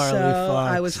 Harley So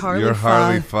Fox. I was Harley You're Fox.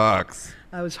 Harley Fox.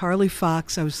 I was Harley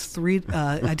Fox. I was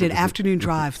I did afternoon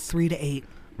drive 3 to 8.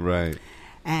 Right.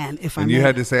 And if I And you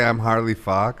had to say I'm Harley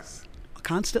Fox?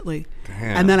 constantly.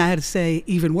 Damn. And then I had to say,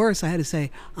 even worse, I had to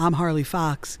say, I'm Harley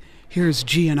Fox. Here's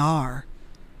GNR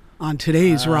on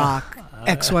today's rock,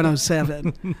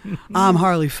 X107. I'm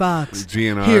Harley Fox.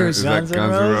 GNR. Here's is that Guns N'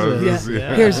 Guns N' Roses. Roses?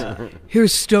 Yeah.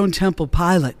 Here's Stone Temple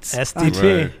Pilots.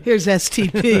 STP. Right. Here's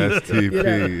STP.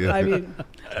 STP. Yeah. I mean,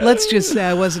 let's just say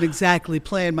I wasn't exactly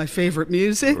playing my favorite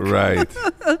music. Right.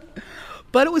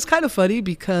 But it was kind of funny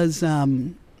because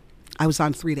I was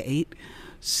on 3 to 8.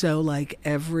 So like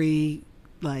every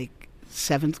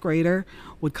seventh grader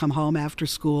would come home after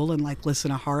school and like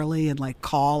listen to Harley and like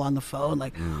call on the phone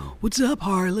like, "What's up,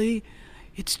 Harley?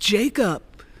 It's Jacob.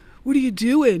 What are you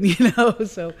doing?"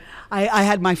 So I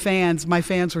had my fans. My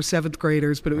fans were seventh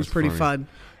graders, but it was That's pretty funny.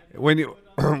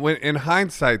 fun. When in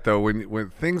hindsight though, when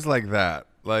things like that,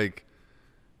 like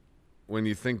when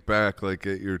you think back like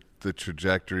at the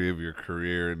trajectory of your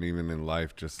career and even in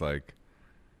life, just like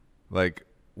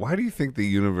why do you think the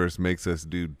universe makes us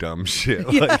do dumb shit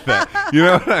like that? You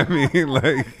know what I mean?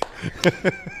 Like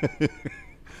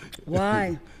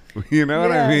Why? you know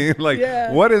what I Yeah, mean? Like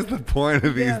yeah. what is the point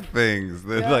of these Yeah. things?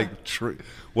 That Yeah. like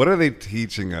what are they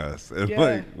teaching us? And Yeah,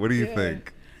 like what do you yeah.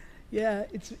 think? Yeah,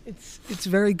 it's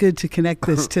very good to connect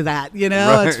this to that. It's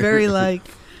Right. very like,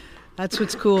 that's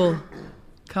what's cool.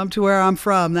 Come to where I'm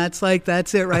from. That's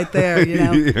it right there.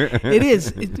 Yeah. It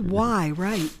is. Why?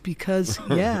 Right? Because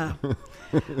yeah.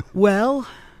 Well,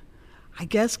 I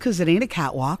guess because it ain't a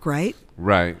catwalk, right?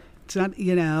 Right. It's not,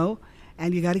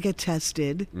 and you got to get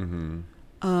tested.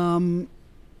 And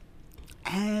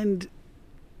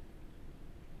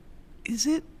is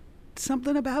it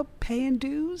something about paying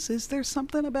dues? Is there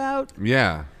something about,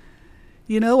 Yeah.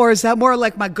 or is that more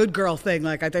like my good girl thing?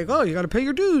 Like I think, oh, you got to pay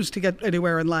your dues to get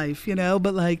anywhere in life,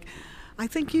 but like, I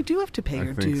think you do have to pay I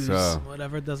your think dues. so.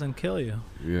 Whatever doesn't kill you.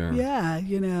 Yeah.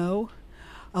 Yeah,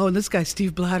 Oh, and this guy,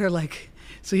 Steve Blatter, like,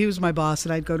 So he was my boss,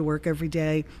 and I'd go to work every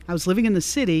day. I was living in the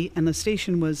city, and the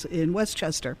station was in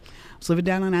Westchester. I was living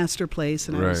down on Astor Place,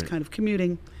 and I was Right. kind of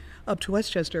commuting up to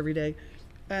Westchester every day.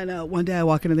 And one day I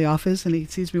walk into the office, and he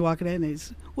sees me walking in, and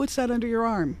he's, "What's that under your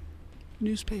arm?"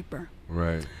 "Newspaper."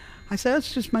 Right. I said,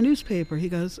 "That's just my newspaper." He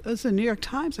goes, "It's the New York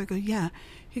Times." I go, "Yeah."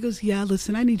 He goes, "Yeah,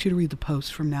 listen, I need you to read the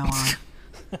Post from now on."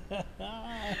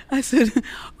 I said,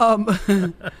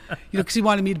 because he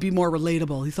wanted me to be more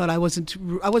relatable. He thought I wasn't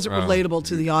relatable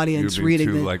to the audience You'd be reading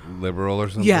too, the, like, liberal or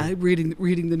something? yeah,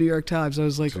 reading the New York Times. I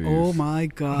was like, Jeez. oh my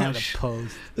Not a gosh,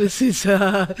 Post. this is Would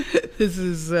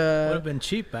have been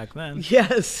cheap back then.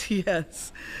 yes.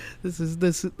 This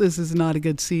is not a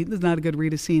good scene. This is not a good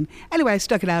read a scene. Anyway, I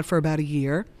stuck it out for about a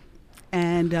year.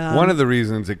 And One of the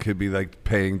reasons it could be like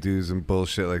paying dues and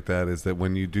bullshit like that is that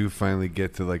when you do finally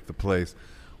get to like the place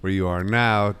where you are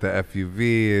now, the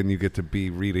FUV, and you get to be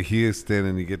Rita Houston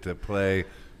and you get to play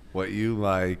what you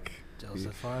like,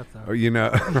 Joseph Arthur. or then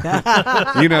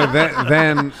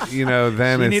She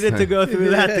it's needed to go through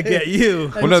that to get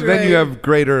you. well, no, That's then you right. have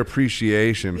greater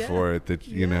appreciation Yeah. for it. That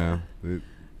you Yeah. know. That-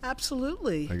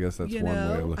 Absolutely. I guess that's one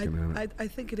way of looking at it. I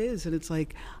think it is. And it's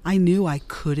like, I knew I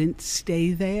couldn't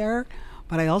stay there,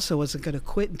 but I also wasn't going to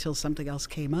quit until something else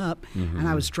came up. Mm-hmm. And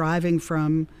I was driving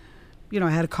from, I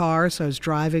had a car, so I was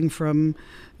driving from,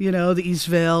 the East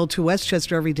Vale to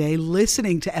Westchester every day,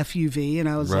 listening to FUV. And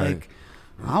I was Right. like,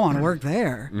 I want to work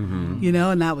there, Mm-hmm.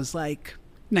 and that was like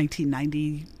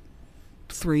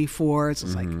 1993, 4. It's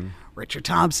just like Richard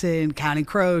Thompson, Counting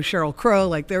Crow, Sheryl Crow.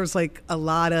 Like there was like a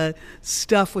lot of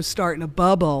stuff was starting to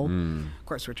bubble. Of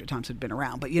course, Richard Thompson had been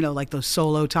around, but like those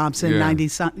solo Thompson, Yeah. 90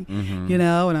 something, and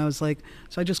I was like,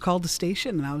 so I just called the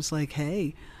station and I was like,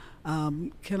 hey,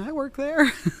 can I work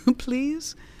there,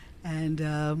 please? And,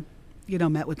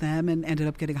 met with them and ended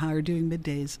up getting hired doing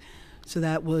middays. So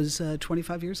that was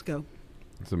 25 years ago.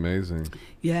 It's amazing.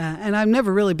 Yeah, and I've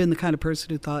never really been the kind of person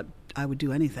who thought I would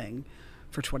do anything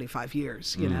for 25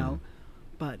 years,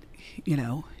 But,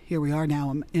 here we are now.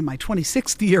 I'm in my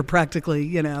 26th year practically,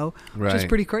 which is Right.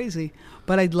 pretty crazy.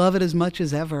 But I love it as much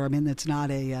as ever. I mean, it's not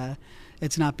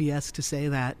BS to say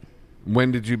that.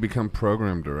 When did you become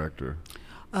program director?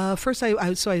 First, I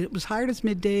was hired as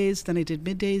middays. Then I did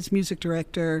middays music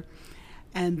director,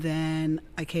 and then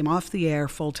I came off the air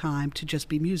full time to just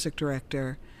be music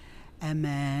director, and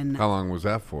then How long was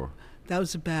that for? that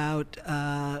was about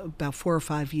 4 or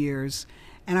 5 years,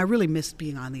 and I really missed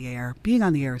being on the air. Being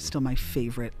on the air is still my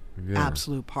favorite, Yeah.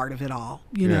 absolute part of it all.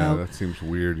 Yeah, that seems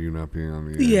weird. You not being on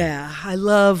the air. Yeah, I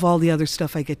love all the other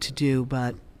stuff I get to do,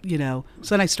 but so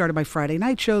then I started my Friday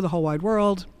night show, The Whole Wide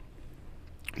World,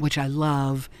 which I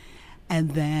love,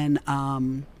 and then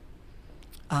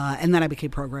I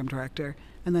became program director,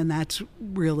 and then that's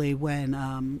really when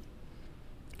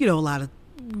a lot of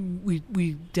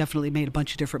we definitely made a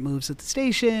bunch of different moves at the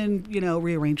station,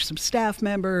 rearranged some staff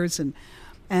members, and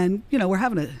we're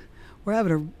having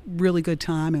a really good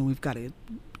time, and we've got a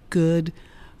good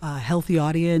healthy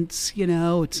audience.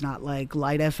 It's not like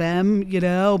Light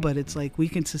FM, but it's like we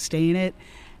can sustain it,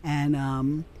 and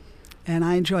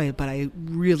I enjoy it. But I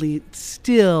really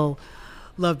still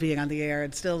love being on the air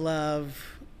and still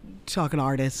love talking to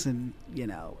artists and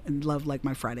love like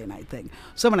my Friday night thing.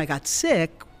 So when I got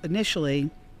sick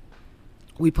initially,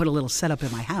 we put a little setup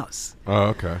in my house. Oh,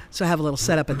 okay. So I have a little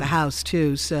setup at the house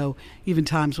too. So even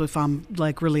times if I'm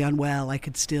like really unwell, I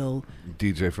could still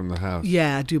DJ from the house.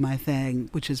 do my thing,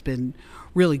 which has been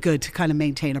really good to kind of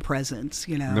maintain a presence,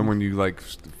 And then when you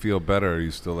feel better, are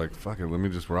you still like, fuck it, let me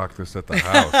just rock this at the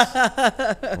house?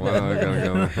 Well, I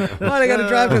gotta go. Why I got to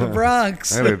drive to the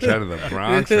Bronx? I gotta try to the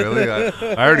Bronx, really? I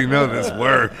already know this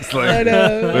works. Like, I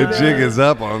know, the jig is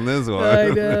up on this one. I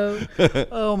know.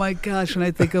 Oh my gosh, when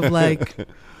I think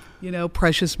of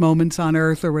precious moments on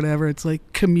Earth or whatever, it's like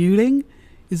commuting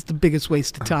is the biggest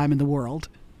waste of time in the world.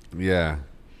 Yeah.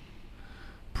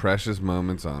 Precious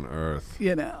moments on Earth.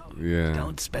 Yeah.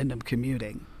 Don't spend them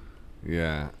commuting.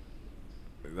 Yeah.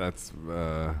 That's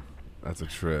a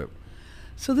trip.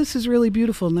 So this is really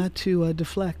beautiful, not to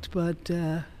deflect, but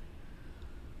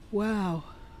wow.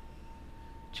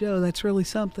 Joe, that's really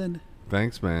something.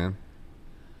 Thanks, man.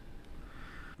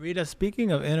 Rita,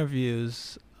 speaking of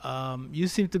interviews, you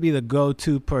seem to be the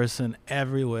go-to person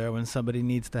everywhere when somebody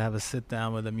needs to have a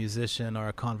sit-down with a musician or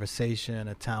a conversation,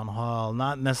 a town hall,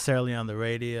 not necessarily on the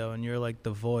radio, and you're like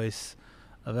the voice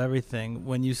of everything.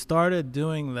 When you started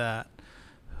doing that,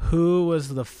 who was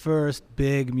the first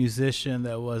big musician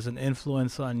that was an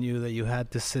influence on you that you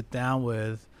had to sit down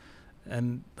with?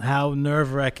 And how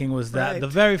nerve-wracking was that Right. the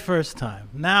very first time?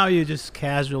 Now you just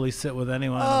casually sit with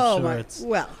anyone. I'm sure it's...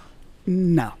 Well,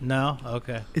 No. No?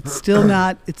 Okay. It's still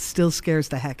not. It still scares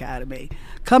the heck out of me.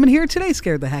 Coming here today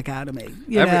scared the heck out of me.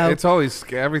 You know? It's always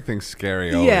everything's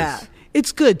scary. Always. Yeah.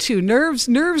 It's good too. Nerves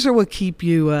are what keep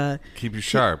you keep you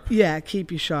sharp. Yeah,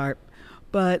 keep you sharp.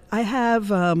 But I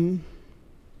have I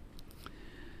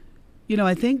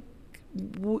think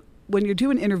when you're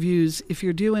doing interviews, if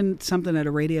you're doing something at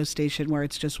a radio station where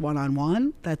it's just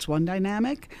one-on-one, that's one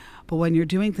dynamic. But when you're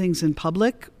doing things in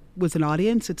public with an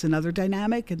audience, it's another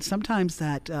dynamic. And sometimes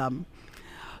that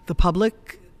the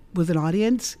public with an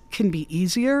audience can be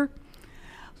easier.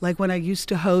 Like when I used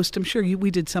to host, I'm sure we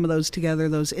did some of those together,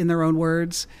 those In Their Own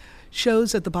Words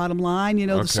shows at the Bottom Line, the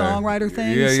songwriter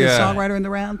things, the songwriter in the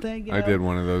round thing. I did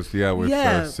one of those,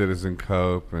 with Citizen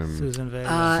Cope and Suzanne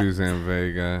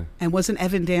Vega. And wasn't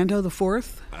Evan Dando the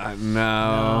fourth?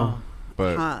 No,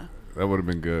 but that would have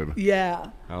been good.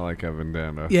 Yeah. I like Evan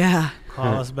Dando. Yeah.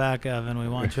 Call us back, Evan. We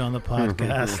want you on the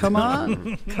podcast. Come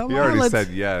on. He already said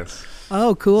yes.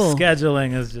 Oh, cool.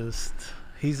 Scheduling is just,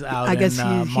 he's out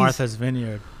in Martha's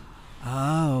Vineyard.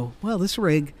 Oh, well, this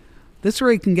rig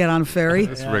can get on a ferry.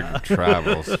 This rig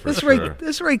travels for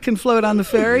This rig can float on the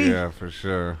ferry. Yeah, for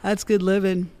sure. That's good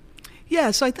living. Yeah,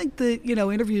 so I think the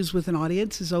interviews with an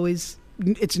audience is always,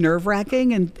 it's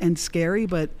nerve-wracking and scary,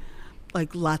 but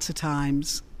like lots of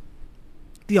times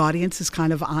the audience is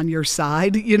kind of on your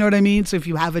side, you know what I mean? So if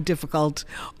you have a difficult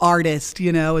artist,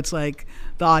 it's like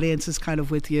the audience is kind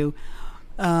of with you.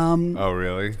 Oh,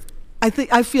 really?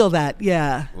 I feel that,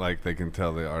 yeah. Like they can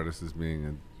tell the artist is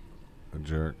being a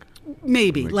jerk.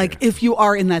 Maybe, like if you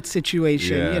are in that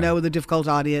situation, with a difficult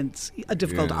audience, a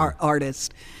difficult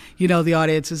artist, the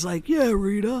audience is like, yeah,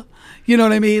 Rita, you know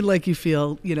what I mean? Like you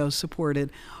feel,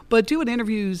 supported. But doing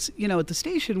interviews, at the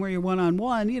station where you're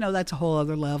one-on-one, that's a whole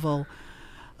other level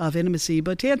of intimacy.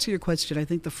 But to answer your question, I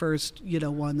think the first,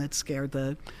 one that scared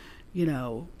the,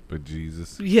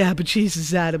 bejesus. Yeah,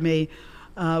 bejesus out of me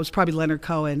was probably Leonard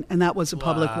Cohen, and that was a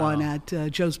public one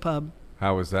at Joe's Pub.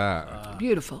 How was that?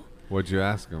 Beautiful. What'd you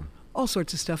ask him? All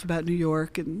sorts of stuff about New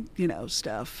York and,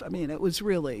 stuff. I mean, it was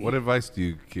really... What advice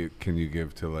can you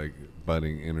give to, like,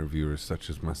 budding interviewers such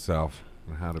as myself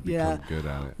on how to become good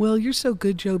at it? Well, you're so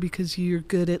good, Joe, because you're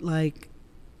good at, like,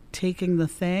 taking the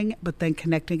thing, but then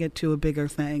connecting it to a bigger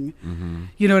thing. Mm-hmm.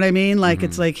 You know what I mean? Like,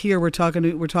 it's like, here, we're talking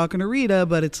to Rita,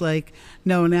 but it's like,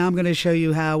 no, now I'm going to show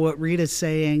you what Rita's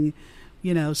saying...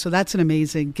 so that's an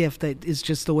amazing gift that is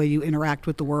just the way you interact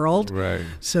with the world. Right.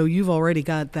 So you've already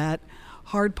got that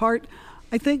hard part.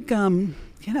 I think,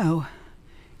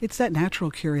 it's that natural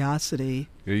curiosity.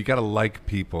 Yeah, you got to like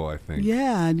people, I think.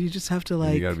 Yeah, and you just have to,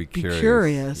 like, you gotta be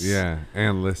curious. Yeah,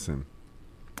 and listen.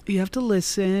 You have to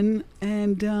listen,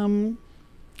 and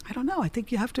I don't know. I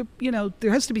think you have to,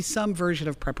 there has to be some version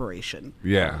of preparation.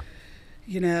 Yeah.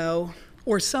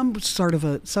 Or some sort of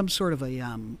a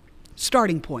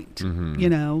starting point,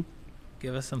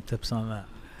 Give us some tips on that.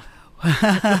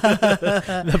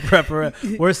 The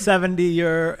preparation. We're 70.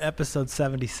 You're episode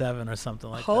 77 or something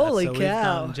like Holy that.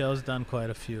 cow! Joe's done quite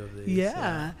a few of these.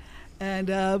 Yeah, and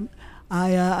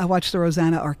I watched the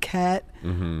Rosanna Arquette.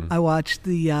 Mm-hmm. I watched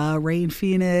the Rain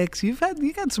Phoenix. You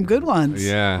got some good ones.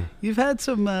 Yeah, you've had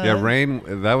some.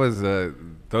 Rain. That was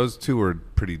those two were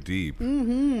pretty deep.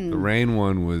 Mm-hmm. The Rain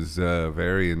one was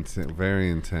very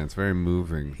intense, very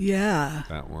moving. Yeah,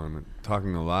 that one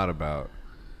talking a lot about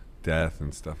death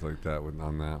and stuff like that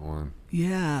on that one.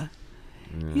 Yeah.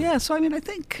 So I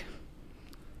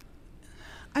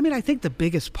think the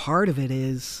biggest part of it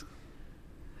is,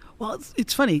 well,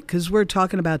 it's funny because we're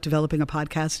talking about developing a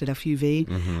podcast at FUV,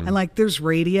 and like there's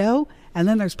radio and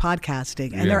then there's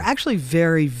podcasting, and they're actually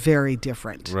very, very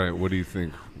different. Right. What do you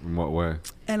think? In what way?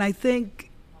 And I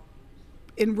think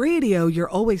in radio, you're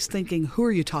always thinking, who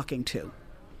are you talking to?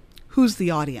 Who's the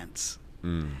audience?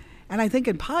 Mm. And I think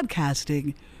in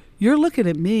podcasting, you're looking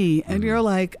at me and you're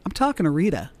like, I'm talking to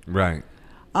Rita. Right.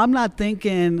 I'm not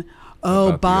thinking,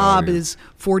 Bob is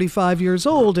 45 years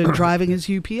old and driving his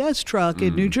UPS truck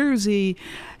in New Jersey,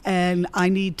 and I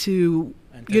need to,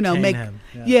 make him.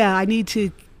 I need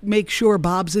to make sure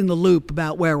Bob's in the loop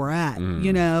about where we're at,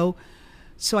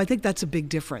 So I think that's a big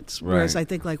difference. Right. Whereas I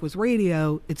think like with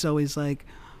radio, it's always like,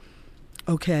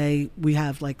 okay, we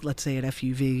have like, let's say at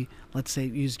FUV, let's say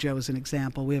use Joe as an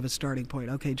example. We have a starting point.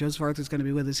 Okay, Joseph Arthur's going to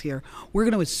be with us here. We're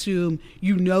going to assume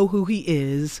you know who he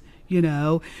is. You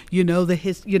know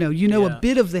a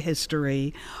bit of the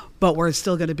history, but we're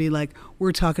still going to be like,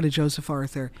 we're talking to Joseph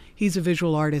Arthur. He's a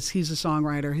visual artist. He's a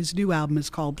songwriter. His new album is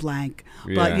called Blank.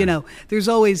 Yeah. But there's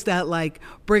always that like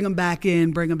bring them back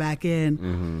in.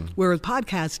 Mm-hmm. Where with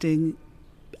podcasting,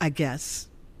 I guess,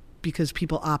 because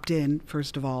people opt in,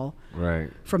 first of all. Right.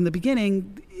 From the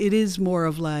beginning, it is more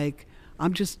of like,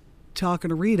 I'm just talking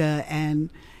to Rita, and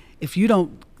if you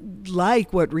don't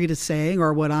like what Rita's saying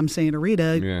or what I'm saying to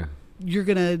Rita, Yeah. you're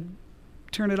gonna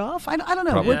turn it off. I don't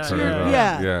know. Probably What's turn your it off.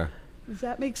 yeah? Yeah. Does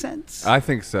that make sense? I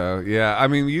think so. Yeah. I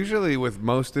mean, usually with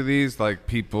most of these, like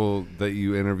people that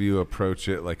you interview approach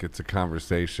it like it's a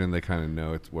conversation. They kind of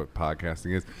know it's what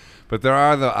podcasting is. But there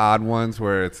are the odd ones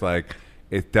where it's like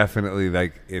it definitely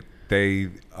like it.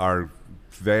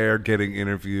 They're getting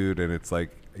interviewed, and it's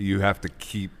like you have to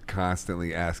keep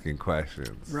constantly asking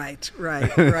questions. Right.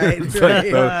 It's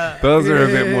like those are a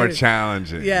bit more Yeah.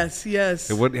 challenging. Yes.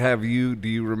 And what have you? Do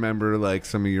you remember like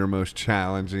some of your most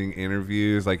challenging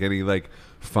interviews? Like any like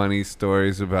funny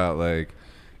stories about like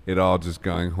it all just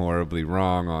going horribly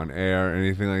wrong on air, or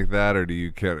anything like that, or do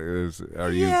you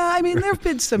are you? Yeah, I mean, there have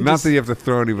been some. Not that you have to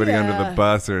throw anybody under Yeah. the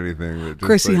bus or anything. But just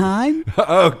Chrissy like, Hine.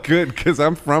 Oh, good, because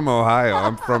I'm from Ohio.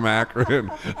 I'm from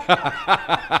Akron.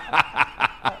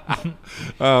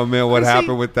 Oh man, what Chrissy-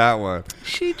 happened with that one?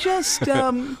 She just,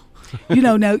 now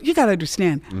you got to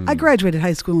understand. Mm. I graduated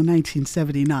high school in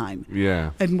 1979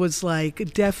 Yeah, and was like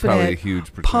probably a definite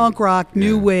huge punk rock,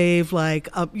 new Yeah. wave, like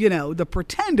the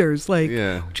Pretenders, like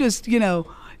Yeah. just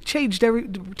changed the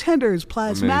Pretenders,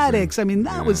 Plasmatics. Amazing. I mean,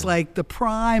 that was Yeah. like the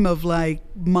prime of like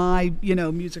my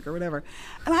music or whatever.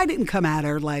 And I didn't come at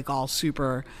her like all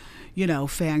super,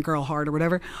 fangirl hard or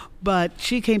whatever. But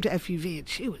she came to FUV and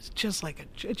she was just like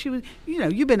she was.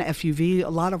 You've been to FUV. A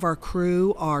lot of our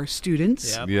crew are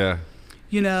students. Yep. yeah.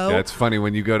 Yeah, It's funny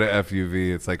when you go to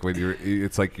FUV. It's like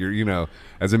you're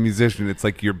as a musician, it's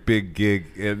like your big gig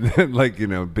in like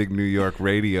big New York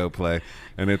radio play,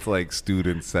 and it's like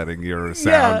students setting your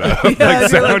sound Yeah. up, Yeah,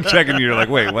 like you're sound checking. You're like,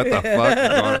 wait, what the fuck is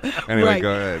going on? Anyway, Right.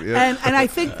 go ahead. Yeah. And I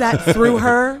think that threw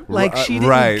her. Like she didn't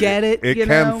Right. get it. It you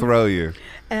can know? throw you.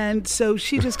 And so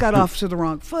she just got off to the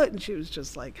wrong foot, and she was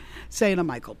just like saying to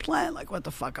Michael Plant, like, "What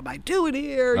the fuck am I doing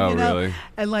here?" Oh, really?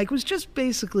 And like was just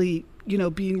basically,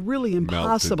 being really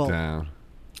impossible. Melted down.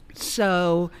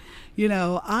 So,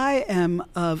 I am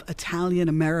of Italian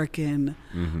American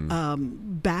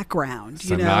background.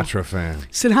 Sinatra fan.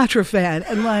 Sinatra fan,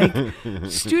 and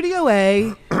like Studio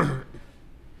A,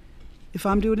 if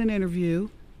I'm doing an interview,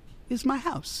 is my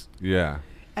house. Yeah.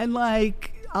 And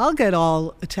like I'll get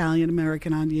all Italian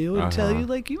American on you and tell you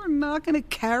like you are not going to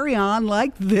carry on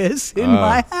like this in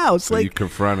my house. So like you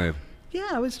confronted. yeah,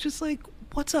 I was just like,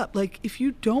 what's up? Like if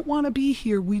you don't want to be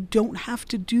here, we don't have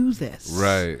to do this.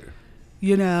 Right.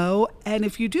 And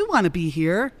if you do want to be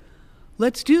here,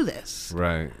 let's do this.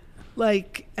 Right.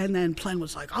 Like, and then Plen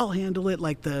was like, I'll handle it.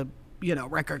 Like the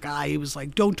record guy, he was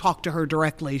like, don't talk to her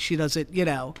directly. She doesn't,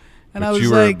 And But I was you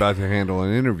were like, about to handle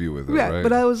an interview with her, right?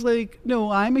 But I was like,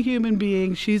 no, I'm a human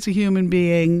being. She's a human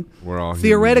being. We're all human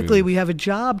Theoretically, beings. we have a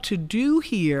job to do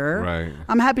here. Right.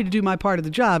 I'm happy to do my part of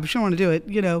the job. If you don't want to do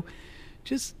it,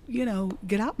 just get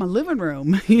out my living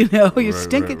room. You're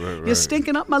stinking. right. You're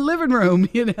stinking up my living room.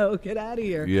 Get out of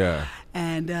here. Yeah.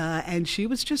 And she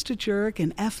was just a jerk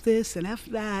and F this and F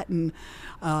that and.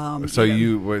 So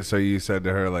you said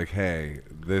to her like, "Hey,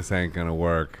 this ain't gonna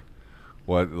work.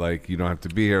 What, like, you don't have to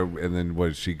be here." And then what,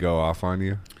 did she go off on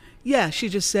you? Yeah, she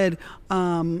just said,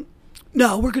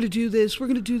 "No, we're gonna do this. We're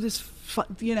gonna do this."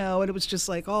 And it was just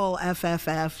like all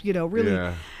FFF. Really.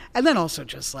 Yeah. And then also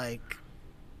just like,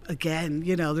 again,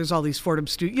 there's all these Fordham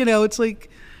students. It's like,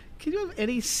 can you have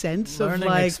any sense Learning of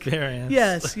like experience.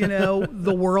 Yes,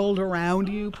 the world around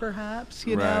you, perhaps.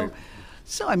 Right.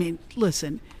 So I mean,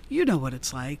 listen. You know what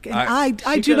it's like, and I-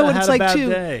 I She do know coulda what it's had a like bad too.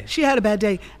 day. She had a bad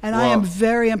day, and I Well, am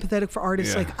very empathetic for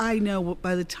artists. yeah. Like I know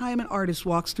by the time an artist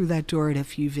walks through that door at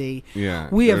FUV, Yeah,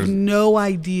 we have there's- no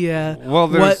idea Well,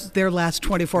 there's- what their last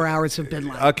 24 hours have been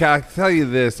like. Okay, I can tell you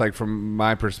this, like from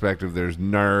my perspective, there's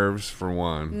nerves for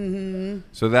one. Mm-hmm.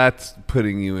 So that's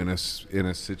putting you in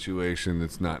a situation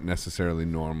that's not necessarily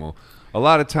normal. A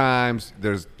lot of times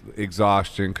there's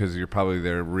exhaustion because you're probably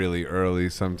there really early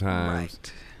sometimes.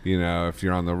 Right. If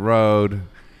you're on the road.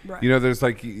 Right. There's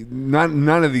like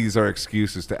none of these are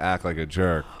excuses to act like a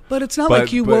jerk. But it's not But-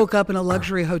 like you but- woke up in a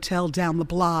luxury hotel down the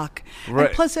block. Right.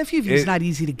 And plus, FUV is not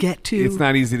easy to get to. It's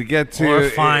not easy to get to. Or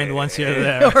find once you're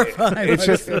there. It's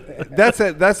just that's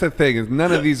the thing is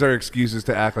none of these are excuses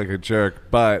to act like a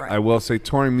jerk. But Right. I will say,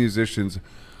 touring musicians,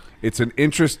 it's an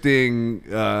interesting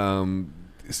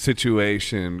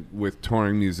situation with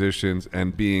touring musicians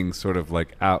and being sort of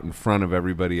like out in front of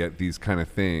everybody at these kind of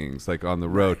things, like on the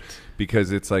road,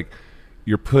 because it's like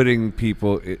you're putting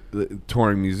people,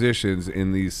 touring musicians,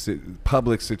 in these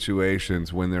public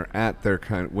situations when they're at their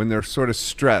when they're sort of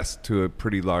stressed to a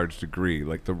pretty large degree.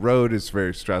 Like the road is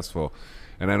very stressful,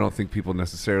 and I don't think people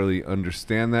necessarily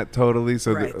understand that totally.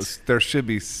 So Right. there should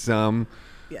be some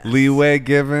Yes. leeway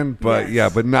given, but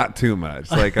Yes. but not too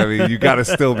much. Like, I mean, you got to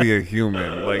still be a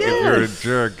human. Like, if you're a Yes.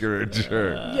 jerk, you're a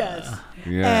jerk. Yes.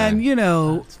 Yeah.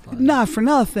 And, not for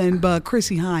nothing, but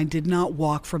Chrissy Hine did not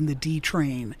walk from the D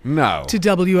train No. to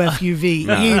WFUV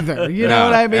either. You know No.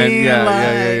 what I mean? And yeah.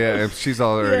 Like, And she's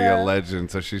already Yeah. a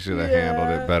legend, so she should have Yeah.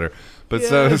 handled it better. But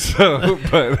Yeah. so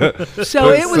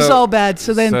So it was all bad.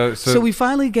 So then, so- so we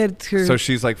finally get to. So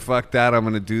she's like, "Fuck that! I'm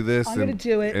gonna do this." I'm gonna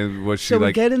do it. And was she So we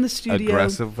like get in the studio.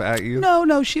 aggressive at you?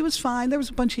 No, she was fine. There was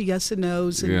a bunch of yes and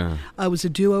no's. And Yeah. It was a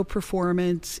duo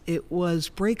performance. It was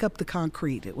Break Up the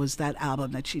Concrete. It was that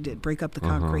album that she did, Break Up the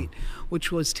Concrete,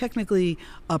 which was technically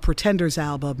a Pretenders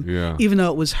album, Yeah. even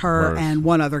though it was her Hers. and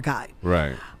one other guy.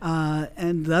 Right.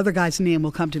 And the other guy's name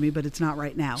will come to me, but it's not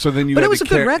right now. So then you but had it was to a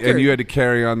good record. and you had to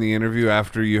carry on the interview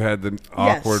after you had the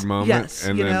awkward moment. Yes,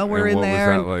 And you then, know, we're and in what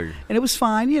there, Was that like? and it was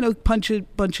fine. Bunch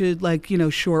of like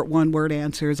short one-word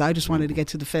answers. I just wanted to get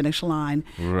to the finish line,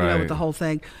 Right. with the whole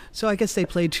thing. So I guess they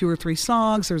played 2 or 3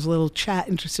 songs. There was a little chat,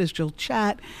 interstitial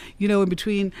chat, in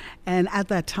between. And at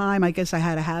that time, I guess I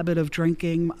had a habit of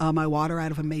drinking my water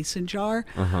out of a mason jar.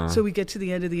 So we get to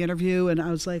the end of the interview, and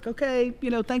I was like, okay,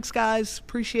 thanks guys,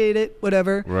 appreciate it,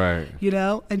 whatever. Right.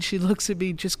 And she looks at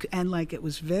me and like it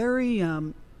was very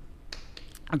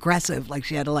aggressive. Like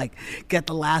she had to like get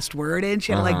the last word in.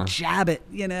 She had to like jab it,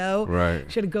 Right.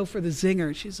 She had to go for the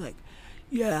zinger. She's like,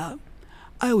 yeah,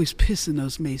 I always piss in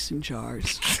those mason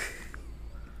jars.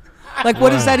 Like, what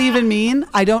does that even mean?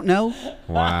 I don't know.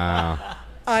 Wow.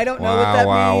 I don't know what that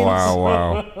means.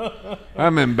 Wow.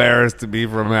 I'm embarrassed to be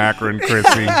from Akron,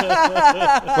 Chrissy.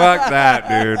 Fuck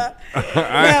that, dude.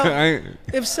 I,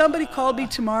 If somebody called me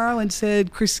tomorrow and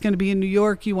said, Chris is going to be in New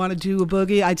York, you want to do a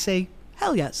boogie? I'd say,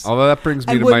 hell yes. although that brings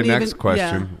me I to my wouldn't next even-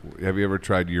 question. Have you ever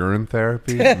tried urine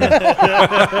therapy? No.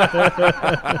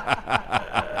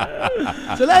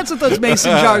 So that's what those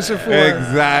mason jars are for.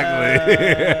 Exactly.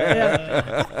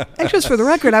 And just for the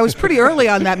record, I was pretty early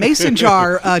on that mason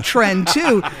jar trend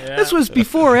too. This was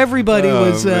before everybody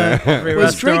was Every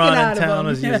was drinking restaurant out in town of them.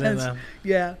 was using Yes. them.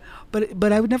 Yeah.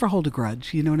 But I would never hold a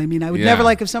grudge, you know what I mean? I would Yeah. never,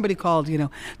 like, if somebody called, the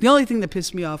only thing that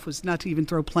pissed me off was not to even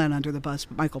throw Plen under the bus,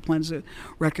 but Michael Plen's a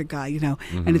record guy,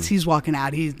 and he's walking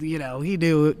out, he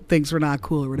knew things were not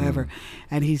cool or whatever,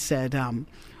 and he said,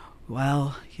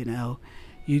 well,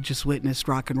 you just witnessed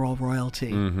rock and roll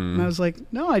royalty. And I was like,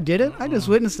 no, I didn't. I just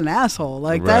witnessed an asshole.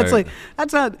 Like, Right.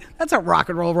 that's not rock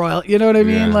and roll royalty. You know what I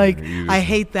mean? Yeah, Like, you I just-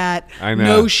 hate that I know.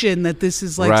 notion that this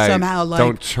is like Right. somehow like,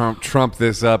 Don't trump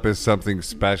this up as something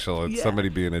special. It's Yeah. somebody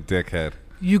being a dickhead.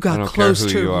 you I got don't close care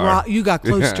who to you are. rock. You got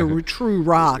close Yeah. to true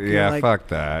rock. You're Yeah, like, fuck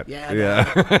that. Yeah,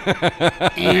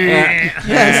 Yeah.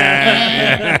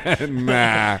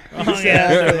 Nah. Oh,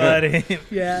 yeah, buddy.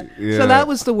 yeah. Yeah. So that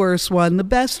was the worst one. The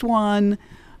best one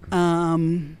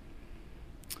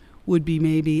would be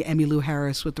maybe Emmylou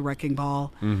Harris with the Wrecking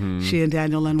Ball. She and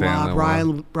Daniel Lanois, Dan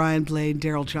Lanois. Brian Blade,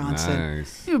 Daryl Johnson.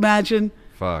 Nice. Can you imagine?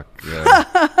 Fuck. Yeah.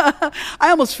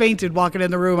 I almost fainted walking in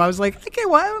the room. I was like, okay,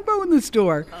 why am I going this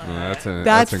door? That's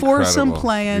foursome incredible.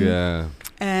 playing. Yeah.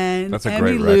 And That's a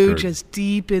great Emmylou record. just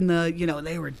deep in the,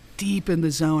 they were deep in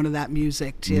the zone of that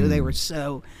music too. They were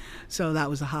so that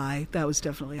was a high. That was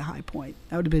definitely a high point.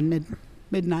 That would have been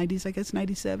mid 90s, I guess,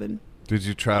 97. Did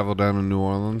you travel down to New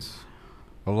Orleans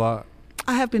a lot?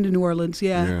 I have been to New Orleans,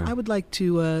 yeah. Yeah. I would like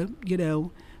to,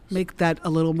 make that a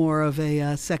little more of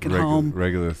a second home.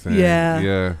 Regular thing. Yeah.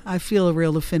 Yeah. I feel a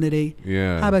real affinity.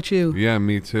 Yeah. How about you? Yeah,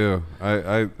 me too.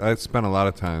 I spent a lot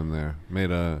of time there.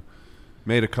 Made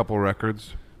a couple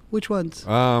records. Which ones?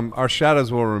 Our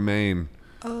Shadows Will Remain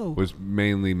Oh. was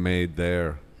mainly made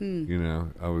there.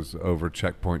 I was over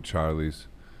Checkpoint Charlie's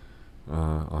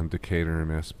on Decatur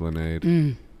and Esplanade.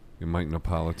 And Mike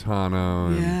Napolitano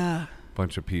and Yeah. a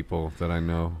bunch of people that I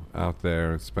know out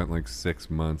there. Spent like 6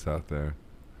 months out there.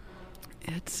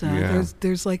 It's Yeah.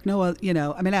 there's like no other,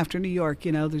 I mean, after New York,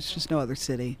 there's just no other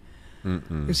city.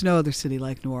 There's no other city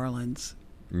like New Orleans.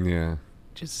 Yeah.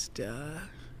 Just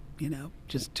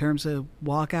just in terms of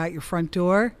walk out your front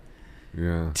door,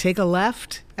 Yeah. take a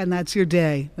left, and that's your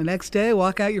day. The next day,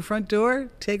 walk out your front door,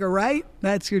 take a right,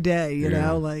 that's your day. You Yeah.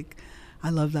 know, like I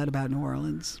love that about New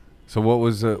Orleans. So what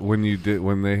was when you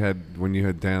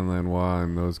had Dan Lanois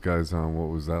and those guys on? What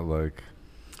was that like?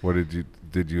 What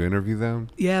did you interview them?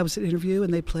 Yeah, it was an interview,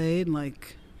 and they played, and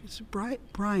like it's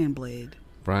Brian Blade.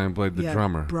 Brian Blade, the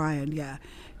drummer. Brian, yeah.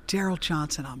 Daryl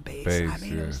Johnson on bass. I Bass,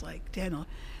 mean, yeah. it was like Daniel.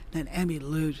 Then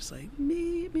Emmylou just like,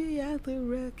 meet me at the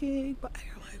wrecking. But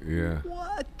you're like, Yeah.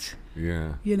 what?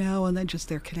 Yeah. And then just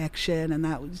their connection. And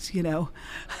that was,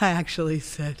 I actually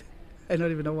said, I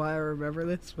don't even know why I remember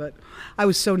this, but I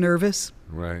was so nervous.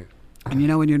 Right. And you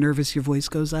know when you're nervous, your voice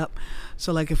goes up.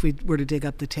 So like if we were to dig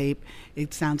up the tape,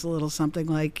 it sounds a little something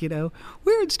like,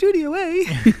 we're in Studio A.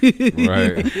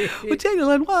 Right. With Daniel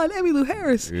Lanois and Emmylou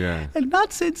Harris. Yeah. And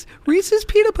not since Reese's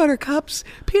Peanut Butter Cups,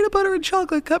 peanut butter and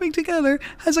chocolate coming together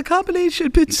has a combination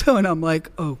been so. And I'm like,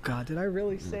 oh God, did I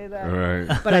really say that?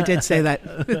 Right. But I did say that.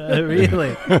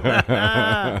 Really?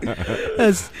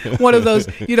 As one of those,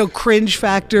 cringe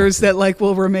factors that like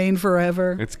will remain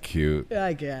forever. It's cute.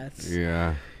 I guess.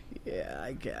 Yeah. Yeah,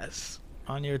 I guess.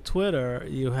 On your Twitter,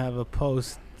 you have a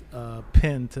post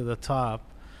pinned to the top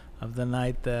of the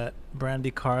night that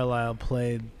Brandi Carlile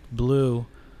played Blue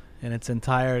in its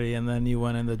entirety, and then you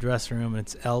went in the dressing room. And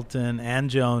it's Elton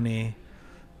and Joni.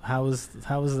 How was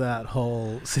that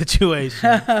whole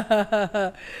situation?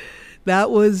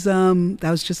 That was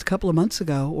just a couple of months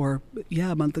ago,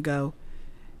 a month ago,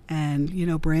 and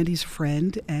Brandi's a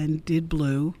friend and did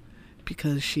Blue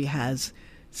because she has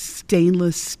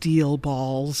stainless steel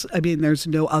balls. I mean, there's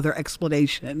no other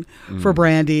explanation for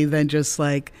Brandi than just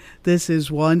like, this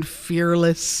is one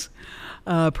fearless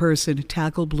person who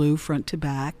tackled Blue front to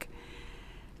back.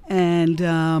 And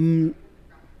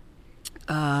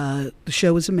the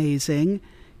show was amazing.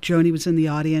 Joni was in the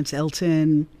audience.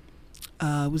 Elton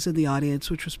was in the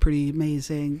audience, which was pretty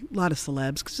amazing. A lot of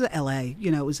celebs, because it's L.A.,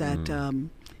 it was at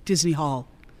Disney Hall.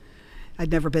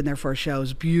 I'd never been there for a show. It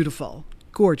was beautiful,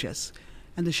 gorgeous.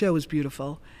 And the show was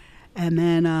beautiful. And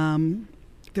then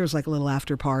there was like a little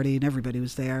after party, and everybody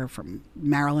was there, from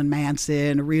Marilyn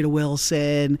Manson, Rita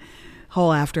Wilson,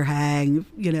 whole after hang,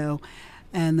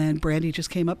 And then Brandi just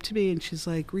came up to me, and she's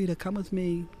like, Rita, come with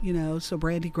me, So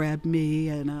Brandi grabbed me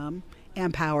and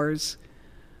Ann Powers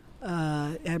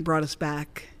and brought us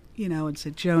back, and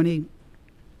said, Joni,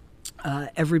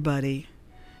 everybody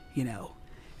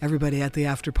at the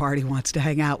after party wants to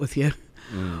hang out with you.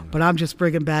 But I'm just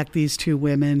bringing back these two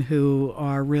women who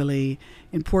are really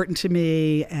important to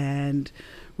me and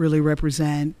really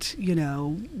represent,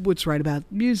 what's right about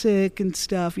music and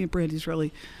stuff. Brandi's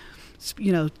really,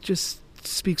 just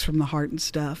speaks from the heart and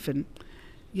stuff. And,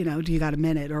 do you got a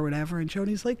minute or whatever? And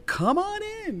Joni's like, come on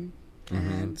in.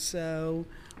 And so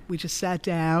we just sat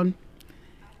down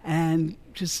and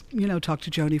just, talked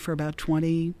to Joni for about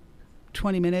 20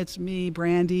 minutes. Me,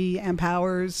 Brandi, Ann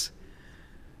Powers.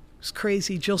 It was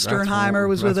crazy. Jill Sternheimer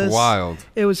was with us. That's wild.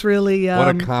 It was really...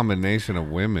 what a combination of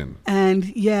women. And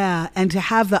to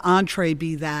have the entree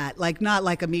be that, like not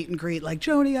like a meet and greet, like,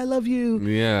 Joni, I love you.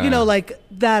 Yeah. Like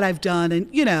that I've done.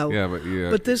 And,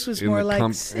 But this was more like...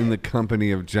 in the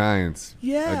company of giants.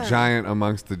 Yeah. A giant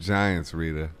amongst the giants,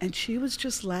 Rita. And she was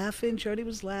just laughing. Joni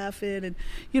was laughing. And,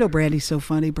 Brandi's so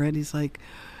funny. Brandi's like,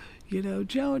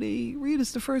 Joni,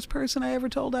 Rita's the first person I ever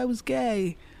told I was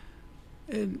gay.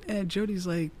 And Joni's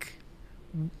like,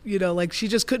 like she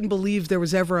just couldn't believe there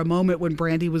was ever a moment when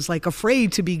Brandi was like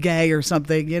afraid to be gay or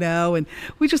something, and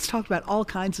we just talked about all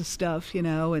kinds of stuff,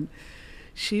 and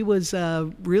she was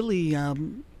really,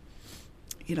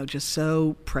 just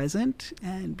so present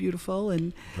and beautiful.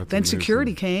 And That's then amazing.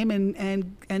 security came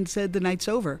and said the night's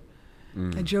over.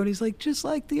 And Joni's like, just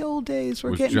like the old days,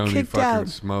 we're getting Joni kicked fucking out.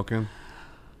 Smoking?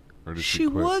 Or did She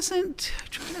quit? wasn't. I'm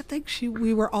trying to think.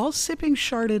 We were all sipping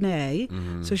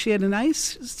Chardonnay, so she had a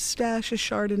nice stash of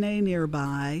Chardonnay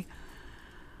nearby.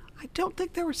 I don't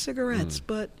think there were cigarettes,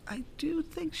 but I do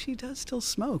think she does still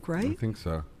smoke, I right? think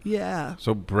so. Yeah.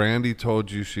 So Brandi told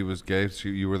you she was gay.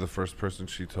 You were the first person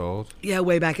she told. Yeah,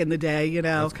 way back in the day,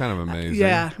 That's kind of amazing.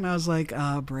 Yeah, and I was like,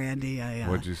 oh, Brandi, I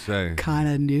What'd you say? kind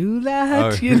of knew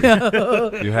that,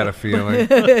 Oh. You had a feeling.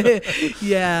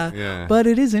 Yeah. Yeah. But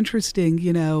it is interesting,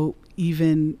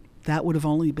 even that would have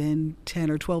only been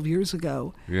 10 or 12 years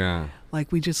ago. Yeah.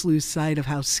 Like, we just lose sight of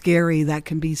how scary that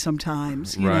can be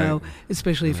sometimes, you Right. know,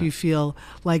 especially if you feel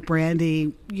like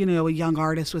Brandi, a young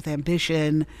artist with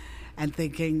ambition and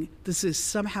thinking, this is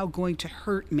somehow going to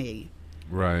hurt me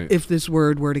Right. if this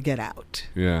word were to get out.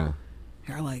 Yeah.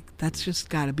 You're like, that's just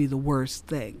got to be the worst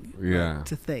thing. Yeah. Like,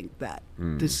 to think that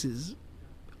this is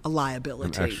a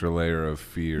liability. An extra layer of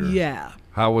fear. Yeah.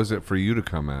 How was it for you to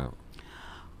come out?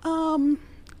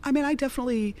 I mean, I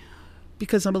definitely,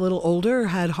 because I'm a little older,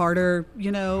 had harder,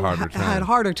 had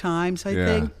harder times, I Yeah.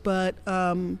 think. But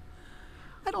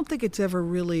I don't think it's ever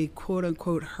really, quote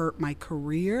unquote, hurt my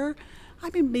career. I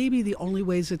mean, maybe the only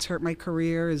ways it's hurt my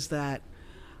career is that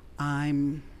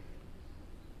I'm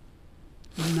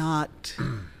not,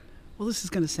 well, this is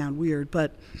going to sound weird,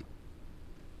 but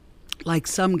like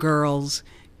some women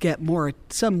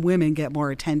get more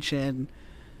attention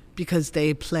because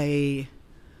they play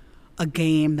a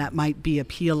game that might be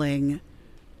appealing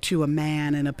to a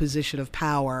man in a position of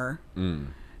power.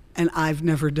 And I've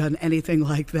never done anything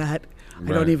like that. I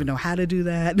Right. don't even know how to do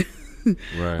that. Right.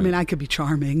 I mean, I could be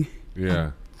charming.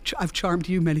 Yeah. I've charmed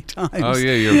you many times. Oh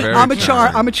yeah, you're very. I'm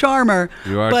a charmer.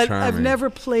 You are but charming. I've never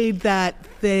played that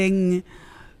thing.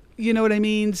 You know what I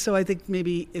mean? So I think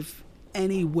maybe if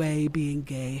any way being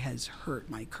gay has hurt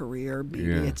my career,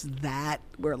 maybe it's that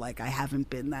where like I haven't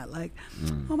been that like,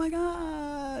 oh my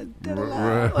god, I don't,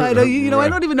 I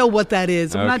don't even know what that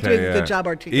is. I'm not doing a good job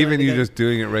articulating. Even you just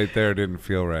doing it right there didn't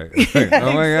feel right. Like,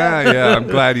 oh my god, yeah, I'm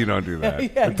glad you don't do that.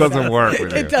 It doesn't work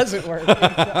with you. It doesn't work.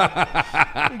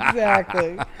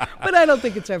 Exactly. But I don't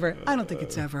think it's ever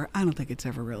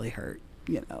really hurt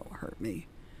me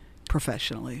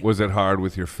professionally. Was it hard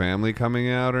with your family coming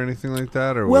out or anything like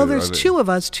that? Or well, there's 2 of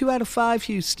us, 2 out of 5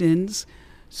 Houstons.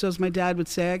 So as my dad would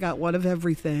say, I got one of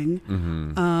everything.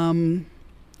 Mm-hmm.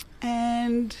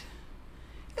 And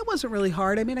it wasn't really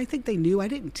hard. I mean, I think they knew. I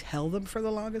didn't tell them for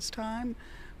the longest time.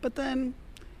 But then,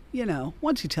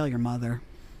 once you tell your mother,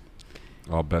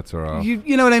 all bets are off.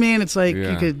 You know what I mean? It's like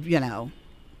you could,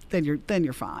 then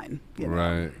you're fine.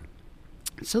 Right.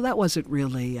 So that wasn't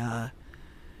really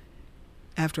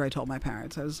after I told my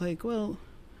parents, I was like, well,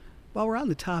 while we're on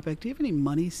the topic, do you have any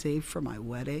money saved for my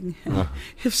wedding?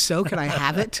 If so, can I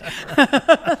have it?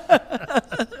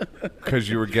 Because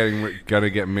you were gonna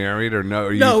get married, or no?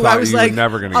 Or you no, thought I was you like, were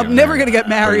never gonna. I'm never gonna get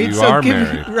married. But you so are give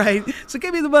married, me, right? So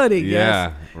give me the money.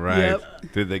 Yeah, yes. right.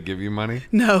 Yep. Did they give you money?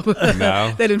 No,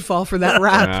 No. They didn't fall for that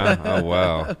rap. Oh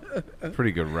well,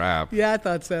 pretty good rap. Yeah, I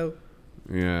thought so.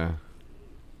 Yeah.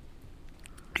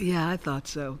 Yeah, I thought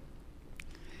so.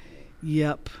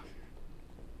 Yep.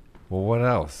 Well, what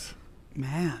else?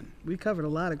 Man, we covered a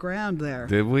lot of ground there.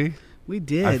 Did we? We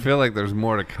did. I feel like there's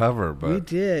more to cover, but we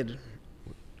did.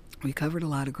 We covered a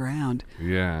lot of ground.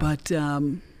 Yeah. But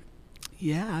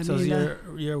yeah. So is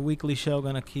your weekly show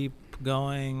gonna keep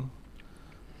going?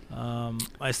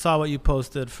 I saw what you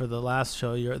posted for the last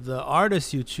show. The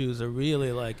artists you choose are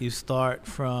really like you start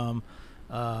from.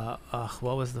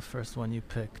 What was the first one you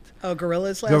picked? Oh,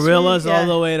 Gorillaz. Gorillaz week? all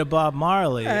the way to Bob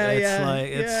Marley. It's yeah,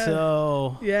 it's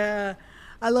so. Yeah,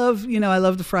 I love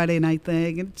the Friday night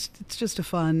thing. It's just a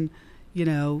fun,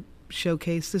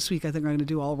 showcase. This week I think I'm going to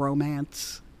do all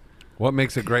romance. What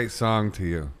makes a great song to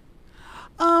you?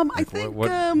 I think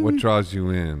what draws you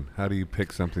in? How do you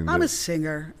pick something? I'm a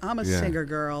singer. I'm a Yeah. singer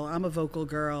girl. I'm a vocal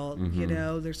girl.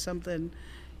 Mhm. There's something,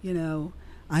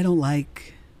 I don't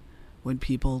like when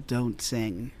people don't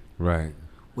sing, Right.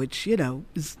 which,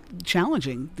 is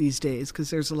challenging these days because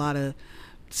there's a lot of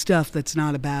stuff that's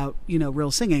not about, real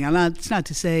singing. It's not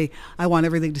to say I want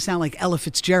everything to sound like Ella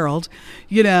Fitzgerald,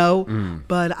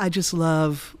 but I just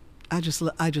love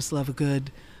a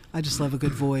good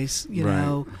voice,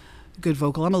 Right. good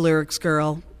vocal. I'm a lyrics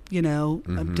girl, I'm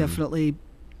Mhm. definitely,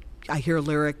 I hear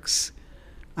lyrics.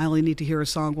 I only need to hear a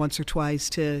song once or twice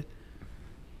to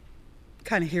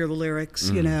kind of hear the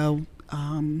lyrics,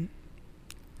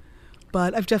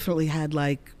 but I've definitely had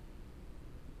like,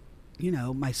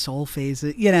 my soul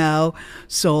phases,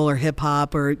 soul or hip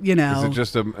hop or, Is it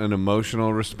just an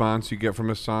emotional response you get from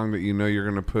a song that you're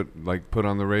going to put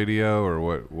on the radio, or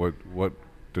what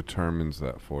determines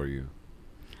that for you?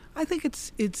 I think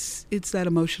it's that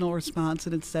emotional response,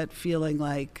 and it's that feeling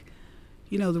like,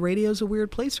 the radio's a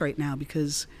weird place right now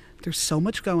because there's so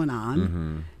much going on,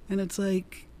 Mm-hmm. and it's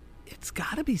like, it's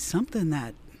got to be something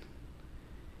that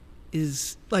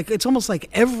is like, it's almost like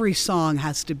every song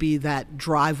has to be that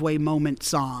driveway moment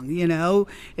song,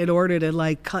 in order to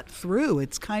like cut through.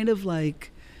 It's kind of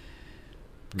like,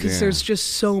 because there's just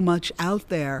so much out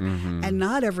there, and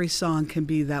not every song can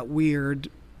be that weird,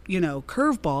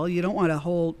 curveball. You don't want a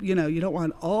whole, you don't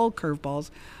want all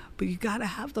curveballs, but you got to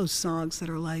have those songs that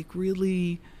are like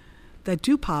really, that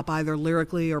do pop either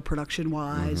lyrically or production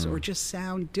wise, or just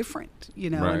sound different,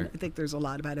 Right. And I think there's a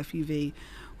lot about FUV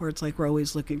where it's like we're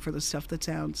always looking for the stuff that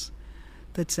sounds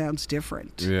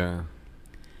different. Yeah.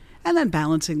 And then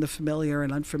balancing the familiar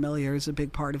and unfamiliar is a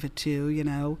big part of it too,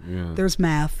 Yeah. There's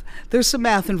math. There's some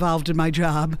math involved in my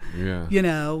job, Yeah.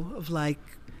 of like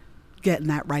getting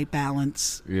that right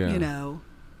balance, Yeah.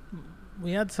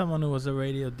 We had someone who was a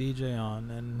radio DJ on,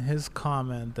 and his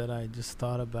comment that I just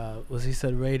thought about was he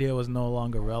said radio is no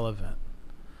longer relevant.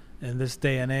 In this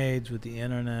day and age with the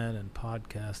internet and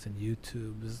podcast and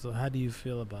YouTube, how do you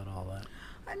feel about all that?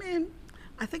 I mean,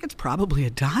 I think it's probably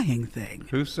a dying thing.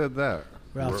 Who said that?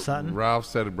 Ralph Sutton? Ralph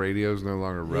said radio is no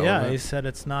longer relevant. Yeah, he said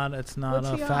it's not What's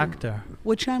a he on? factor.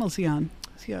 What channel is he on?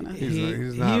 Is he on a- He's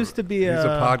He not- used to be he's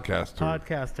a podcaster.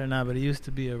 Podcaster now, but he used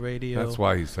to be a radio. That's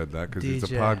why he said that, because he's a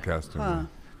DJ. podcaster. Huh.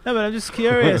 No, but I'm just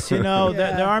curious. Yeah.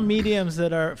 there are mediums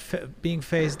that are being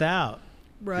phased out.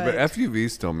 Right. But FUV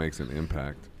still makes an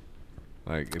impact.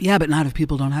 Like, Yeah, but not if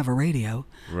people don't have a radio.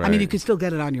 right. I mean, you can still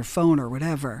get it on your phone or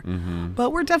whatever. Mm-hmm.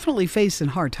 But we're definitely facing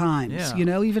hard times. Yeah. You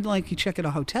know, even like you check in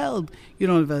a hotel, you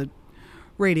don't have a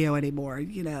radio anymore.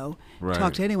 You know, Right.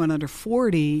 talk to anyone under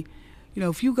 40. You know,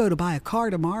 if you go to buy a car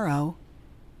tomorrow,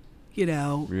 you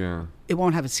know, Yeah. it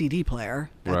won't have a CD player.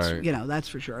 That's, Right. You know, that's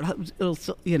for sure. It'll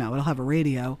still, you know, it'll have a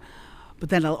radio, but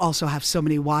then it'll also have so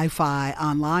many Wi-Fi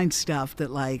online stuff that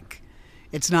like,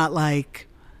 it's not like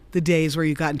the days where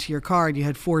you got into your car and you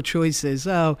had 4 choices.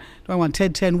 Oh, do I want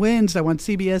 1010 Winds? Do I want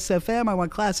CBS FM? I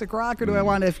want classic rock, or do I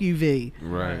want FUV?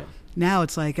 Right. Now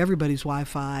it's like everybody's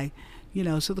Wi-Fi, you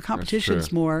know, so the competition's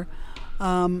true. more.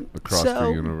 Across so, the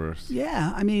universe.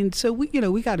 Yeah, I mean, so we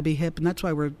got to be hip, and that's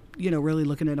why we're, you know, really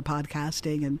looking into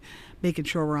podcasting and making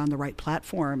sure we're on the right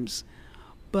platforms.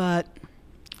 But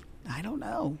I don't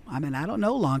know. I mean, I don't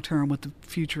know long term what the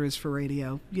future is for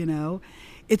radio. You know,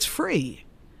 it's free,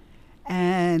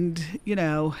 and you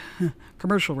know,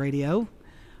 commercial radio,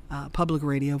 public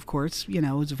radio, of course, you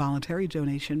know, is a voluntary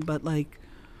donation, but like,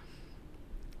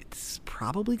 it's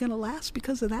probably going to last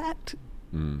because of that.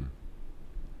 Mm.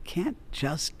 Can't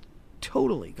just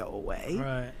totally go away.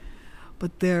 Right.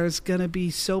 But there's going to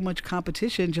be so much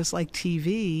competition, just like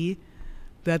TV,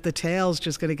 that the tail's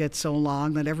just going to get so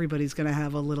long that everybody's going to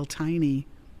have a little tiny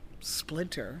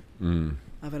splinter Mm.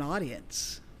 of an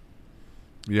audience.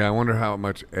 Yeah, I wonder how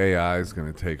much AI is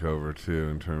going to take over too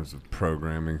in terms of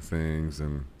programming things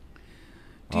and.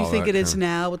 Do you all think that it is kind of-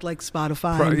 now with like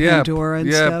Spotify and yeah, Pandora and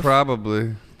yeah, stuff?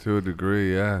 probably to a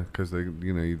degree, yeah, because they,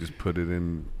 you know, you just put it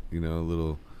in, you know, a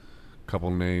little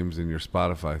couple names in your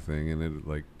Spotify thing, and it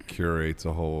like curates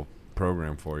a whole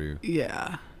program for you.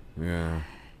 Yeah. Yeah,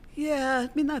 Yeah,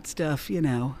 I mean, that stuff, you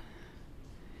know,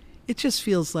 it just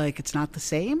feels like it's not the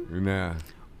same. yeah.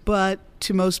 But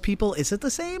to most people, is it the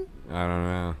same? I don't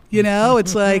know. You know,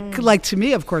 it's like to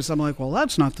me, of course, I'm like, well,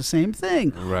 that's not the same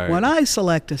thing. Right. When I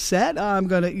select a set, I'm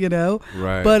going to, you know.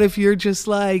 Right. But if you're just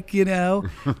like, you know,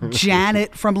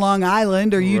 Janet from Long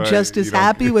Island, are you Right, just as you don't-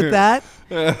 happy with that?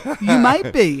 You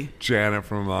might be. Janet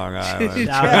from Long Island.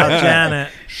 Shout out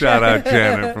Janet. Shout out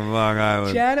Janet from Long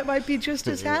Island. Janet might be just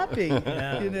as happy,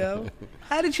 you know.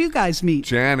 How did you guys meet?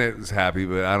 Janet is happy,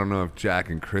 but I don't know if Jack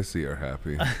and Chrissy are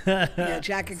happy. Yeah,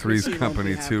 Jack and Three's Chrissy won't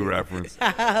Company be 2 happy. reference.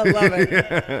 I love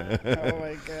it. Oh,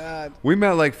 my God. We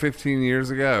met like 15 years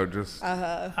ago. Just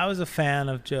I was a fan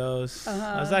of Joe's.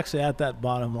 I was actually at that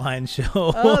Bottom Line show.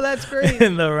 Oh, that's great.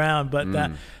 in the round, but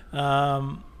that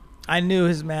I knew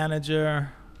his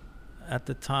manager at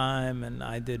the time, and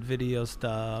I did video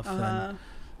stuff, and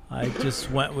I just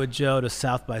went with Joe to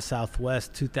South by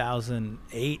Southwest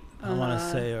 2008, I want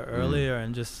to say, or earlier,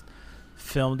 and just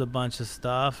filmed a bunch of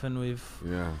stuff, and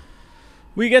yeah.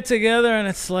 we get together and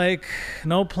it's like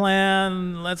no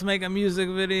plan, let's make a music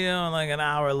video, and like an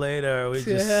hour later we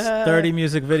just Yeah. 30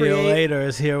 music video Create. later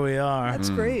is here we are. That's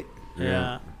great.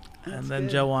 Yeah. That's And then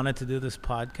good. Joe wanted to do this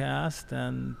podcast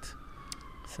and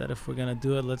said, if we're going to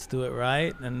do it, let's do it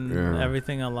right. And Yeah.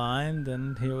 everything aligned,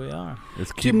 and here we are.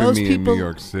 It's keeping most me in people- New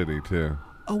York City too.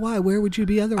 Oh, why? Where would you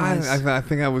be otherwise? I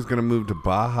think I was gonna move to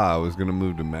Baja. I was gonna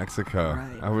move to Mexico.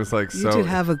 Right. I was like, you so did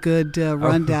have a good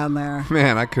run down there.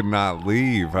 man, I could not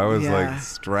leave. I was Yeah. like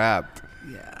strapped.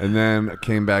 Yeah. And then I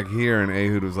came back here, and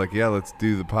Ehud was like, "Yeah, let's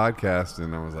do the podcast."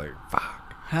 And I was like, "Fuck."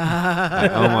 I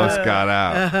almost got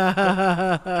out.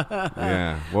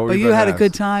 Yeah. What were But you you about had to a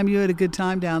good ask? time. You had a good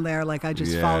time down there. Like I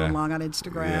just Yeah. followed along on Yeah,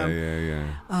 Instagram.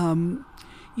 yeah.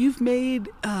 You've made,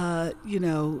 you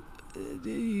know,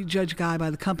 you judge a guy by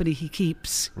the company he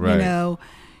keeps. Right. You know,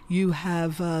 you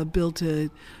have built a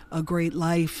great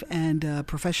life and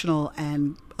professional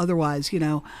and otherwise, you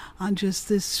know, on just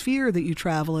this sphere that you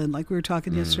travel in. Like we were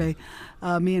talking yesterday,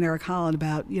 me and Eric Holland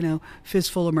about, you know,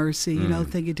 Fistful of Mercy, you know,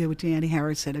 thing you did with Danny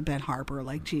Harrison and Ben Harper,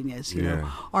 like genius, you know,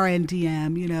 Yeah.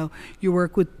 RNDM, you know, you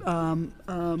work with,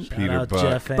 Shout Peter out Buck.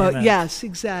 Jeff but Amos. yes,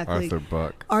 exactly. Arthur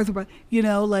Buck. Arthur, you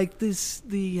know, like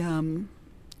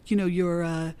you know,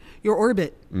 your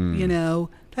orbit, you know,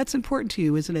 that's important to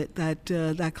you, isn't it?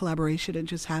 That collaboration and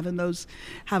just having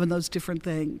those different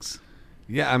things.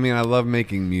 Yeah, I mean, I love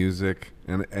making music,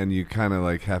 and you kind of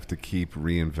like have to keep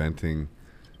reinventing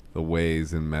the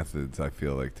ways and methods, I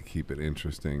feel like, to keep it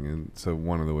interesting. And so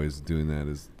one of the ways of doing that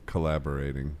is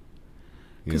collaborating.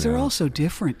 you Because they're know. all so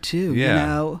different too, Yeah. you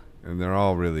know. And they're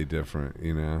all really different,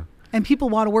 you know. And people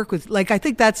want to work with, like, I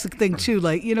think that's the thing too.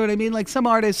 Like, you know what I mean? Like some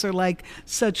artists are like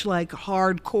such like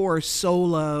hardcore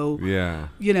solo, Yeah,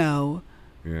 you know.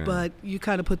 yeah. But you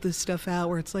kind of put this stuff out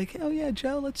where it's like, oh yeah,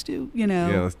 Joe, let's do, you know,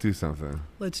 yeah, let's do something.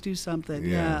 let's do something.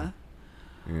 Yeah.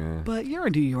 Yeah. Yeah. But you're a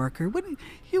New Yorker.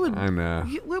 You would? I know.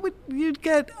 You'd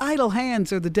get idle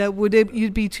hands, or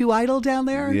you'd be too idle down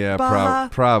there? Yeah, Baja?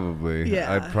 probably.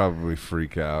 Yeah. I'd probably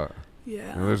freak out.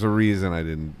 Yeah. And there's a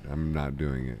reason I'm not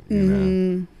doing it. You know.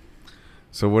 Mhm.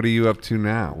 So what are you up to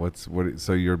now?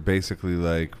 So you're basically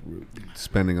like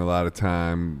spending a lot of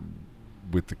time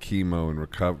with the chemo and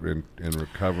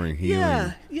recovering,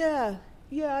 healing. Yeah.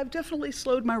 I've definitely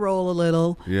slowed my roll a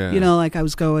little. Yeah. You know, like I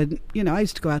was going. You know, I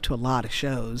used to go out to a lot of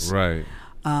shows. Right.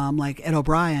 Like Ed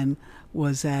O'Brien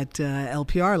was at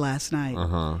LPR last night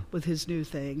Uh-huh. with his new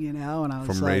thing. You know, and I was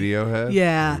From like, Radiohead?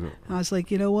 Yeah. Was it- I was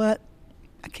like, you know what?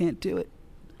 I can't do it.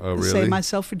 Oh, I really? Save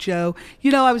myself for Joe.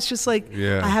 You know, I was just like,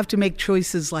 Yeah. I have to make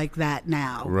choices like that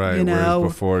now. Right. You know,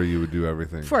 Whereas before you would do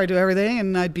everything. before I do everything,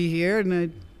 and I'd be here, and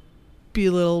I'd be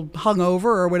a little hungover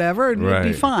or whatever, and it'd be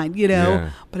Right. fine. You know, Yeah.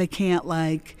 but I can't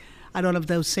I don't have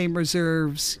those same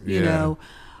reserves. You Yeah. know,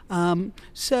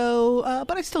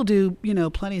 but I still do. You know,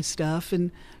 plenty of stuff,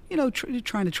 and you know,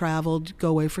 trying to travel, go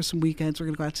away for some weekends. We're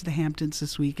gonna go out to the Hamptons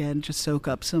this weekend, just soak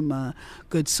up some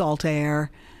good salt air,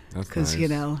 That's because nice. you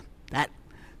know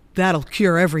that'll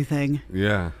cure everything.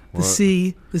 Yeah. The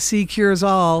sea cures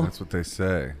all. That's what they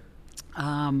say.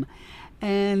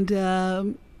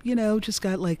 You know, just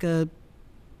got like a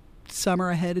summer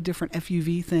ahead, a different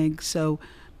FUV thing. So,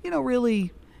 you know,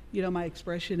 really, you know, my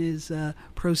expression is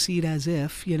proceed as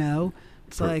if, you know.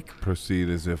 It's like proceed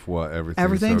as if what?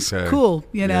 everything's okay. cool,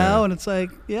 you know, Yeah. and it's like,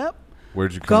 yep.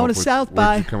 Where'd you come Going up to with, South Where'd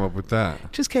by. you come up with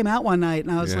that? Just came out one night,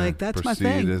 and I was Yeah, like, that's my proceed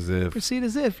thing. as if. Proceed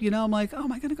as if, you know. I'm like, oh,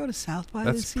 am I going to go to South by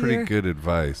That's this pretty year? good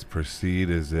advice. Proceed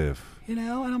as if. You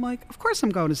know, and I'm like, of course I'm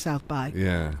going to South by.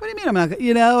 Yeah. What do you mean I'm not?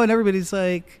 You know, and everybody's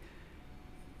like,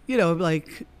 you know,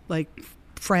 like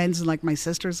friends and like my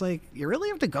sister's like, you really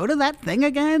have to go to that thing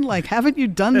again? Like, haven't you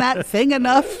done that thing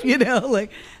enough? You know,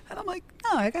 like, and I'm like,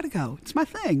 no, I got to go. It's my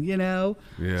thing, you know.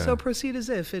 Yeah. So proceed as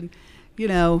if, and you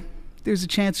know, there's a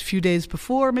chance a few days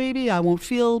before maybe I won't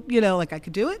feel, you know, like I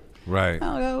could do it. Right.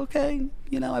 I'll go, okay,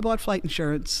 you know, I bought flight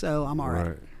insurance, so I'm all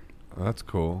right. Well, that's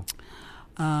cool.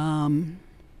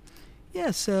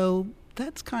 Yeah, so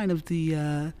that's kind of the,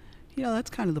 you know, that's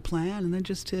kind of the plan. And then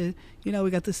just to, you know, we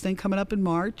got this thing coming up in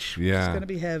March. Yeah. It's going to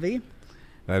be heavy.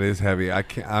 That is heavy.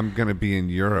 I'm gonna be in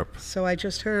Europe. So I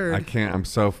just heard. I can't. I'm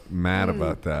so mad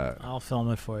about that. I'll film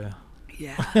it for you.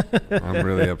 Yeah. I'm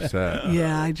really upset.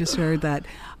 Yeah, I just heard that.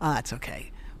 It's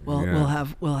okay. Yeah.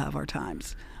 We'll have our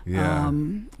times. Yeah.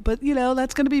 But you know,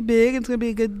 that's going to be big. It's going to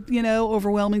be a good, you know,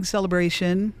 overwhelming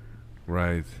celebration.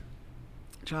 Right.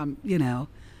 Which I'm, you know,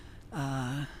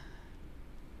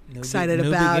 New excited new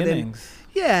about it. beginnings.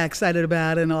 Yeah, excited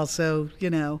about it. And also, you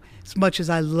know, as much as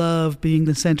I love being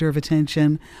the center of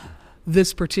attention,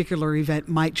 this particular event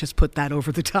might just put that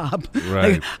over the top.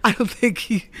 Right. Like, I don't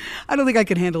think I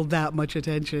can handle that much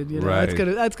attention. You know, Right.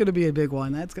 that's gonna be a big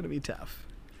one. That's gonna be tough.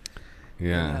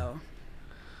 Yeah. You know?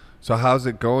 So how's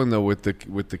it going though with the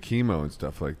chemo and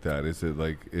stuff like that? Is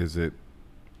it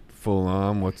full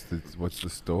on? What's the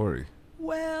story?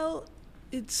 Well,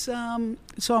 it's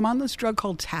so I'm on this drug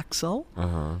called Taxol.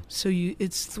 Uh-huh. So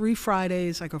it's 3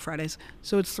 Fridays. I go Fridays.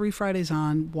 So it's 3 Fridays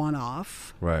on, 1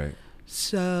 off. Right.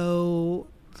 So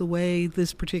the way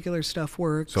this particular stuff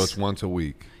works. So it's once a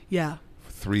week. Yeah.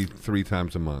 Three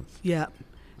times a month. Yeah.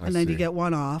 I And then see. you get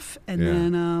 1 off. And Yeah.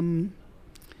 then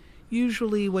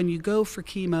usually when you go for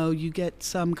chemo, you get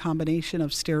some combination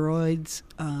of steroids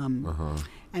Uh-huh.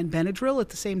 and Benadryl at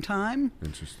the same time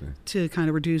Interesting. to kind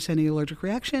of reduce any allergic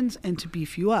reactions and to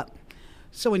beef you up.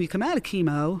 So when you come out of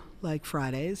chemo, like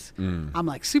Fridays, I'm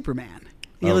like Superman.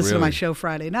 You Oh, listen to my really? show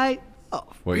Friday night. Oh,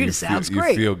 What, Rita you sounds feel,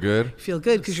 great. You feel good? Feel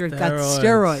good because you've got the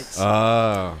Steroids. steroids.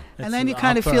 Oh. And then you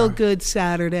kind of feel good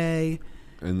Saturday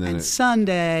And then and it,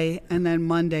 Sunday, and then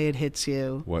Monday it hits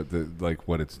you. what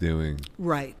it's doing.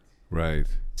 Right. Right.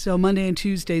 So Monday and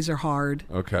Tuesdays are hard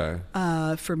Okay.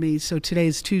 for me. So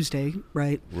today's Tuesday,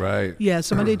 right? Right. Yeah,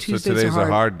 so Monday, So Tuesdays today's are hard.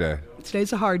 a hard day.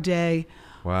 Today's a hard day.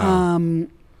 Wow.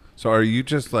 So are you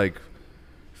just like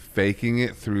faking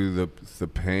it through the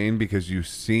pain because you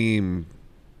seem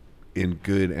in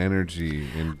good energy,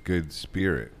 in good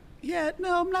spirit? Yeah,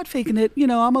 no, I'm not faking it. You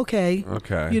know, I'm okay.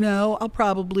 Okay. You know, I'll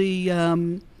probably,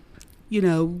 you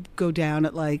know, go down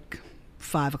at like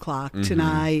 5 o'clock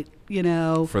tonight, you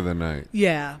know. For the night.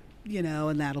 Yeah, you know,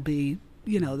 and that'll be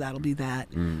that.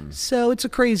 So it's a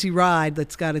crazy ride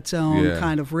that's got its own Yeah.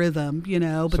 kind of rhythm, you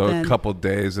know. But So then a couple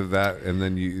days of that, and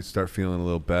then you start feeling a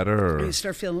little better, or you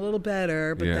start feeling a little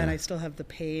better, but then Yeah. I still have the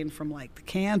pain from like the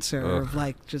cancer Ugh. of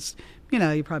like just, you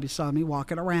know, you probably saw me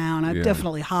walking around. I'm Yeah.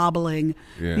 definitely hobbling,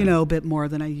 Yeah. you know, a bit more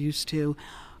than I used to.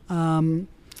 And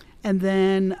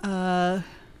then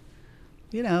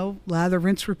lather,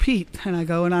 rinse, repeat. And I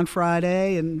go in on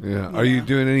Friday and Are you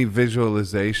doing any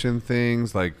visualization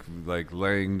things like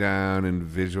laying down and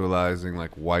visualizing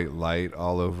like white light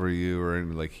all over you, or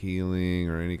any like healing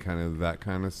or any kind of that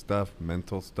kind of stuff,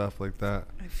 mental stuff like that?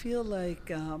 I feel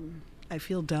like I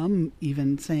feel dumb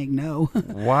even saying no.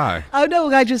 Why? Oh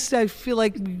no, I feel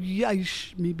like I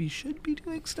maybe should be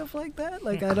doing stuff like that.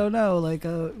 Like I don't know, like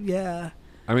yeah.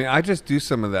 I mean, I just do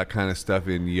some of that kind of stuff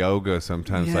in yoga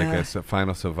sometimes, like a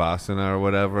final savasana or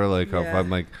whatever. Like if I'm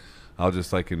like, I'll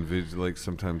just like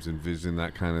sometimes envision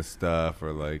that kind of stuff,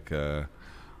 or like,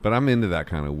 but I'm into that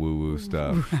kind of woo-woo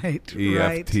stuff. Right.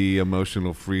 EFT,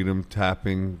 emotional freedom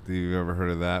tapping. Do you ever heard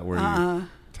of that? Where you're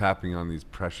tapping on these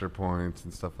pressure points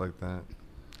and stuff like that.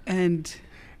 And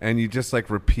you just like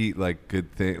repeat like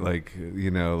good thing, like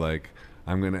like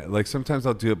I'm gonna like sometimes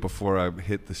I'll do it before I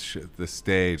hit the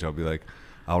stage. I'll be like,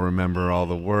 I'll remember all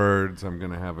the words. I'm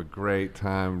gonna have a great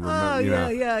time. I'm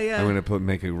gonna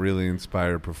make a really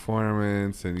inspired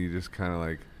performance, and you just kind of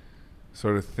like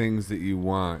sort of things that you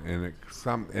want, and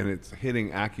it's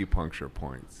hitting acupuncture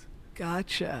points.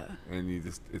 Gotcha. And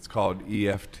it's called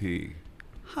EFT.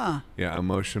 Huh. Yeah,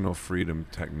 emotional freedom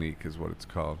technique is what it's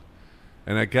called,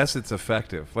 and I guess it's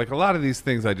effective. Like a lot of these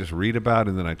things, I just read about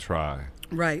and then I try.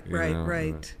 Right.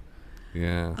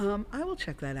 Yeah. I will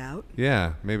check that out.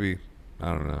 Yeah, maybe.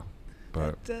 I don't know,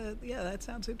 but that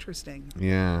sounds interesting.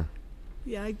 Yeah,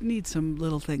 I need some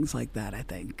little things like that, I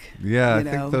think. Yeah, I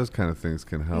think those kind of things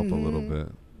can help a little bit.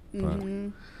 But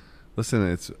listen,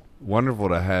 it's wonderful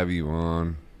to have you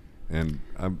on, and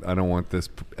I don't want this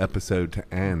episode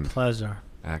to end. Pleasure.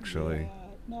 Actually. Yeah.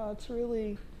 No,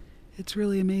 it's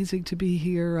really amazing to be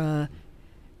here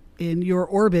in your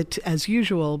orbit as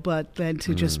usual, but then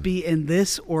to just be in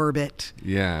this orbit.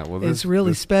 Yeah, well, it's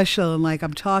really special. And like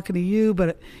I'm talking to you,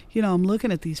 but I'm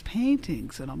looking at these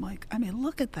paintings, and I'm like, I mean,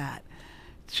 look at that.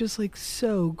 It's just like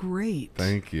so great.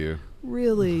 Thank you.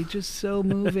 Really, just so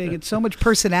moving, and so much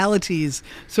personalities,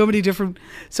 so many different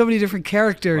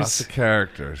characters. Lots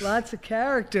of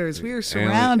characters. We are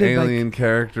surrounded by alien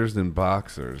characters and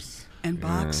boxers.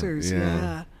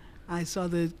 Yeah. I saw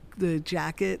the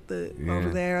jacket over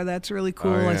there. That's really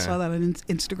cool. I saw that on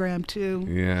Instagram too.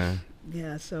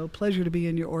 Yeah, so pleasure to be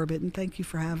in your orbit, and thank you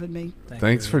for having me.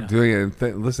 Thanks for doing it.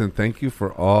 And listen, thank you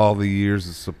for all the years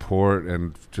of support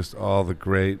and just all the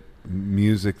great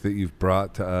music that you've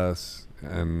brought to us,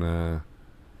 and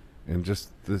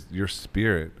just your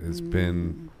spirit has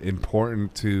been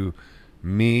important to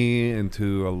me and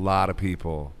to a lot of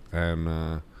people. And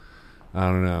I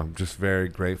don't know, I'm just very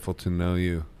grateful to know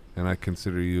you. And I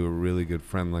consider you a really good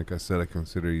friend. Like I said, I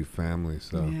consider you family.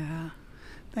 So yeah,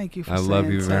 thank you for I saying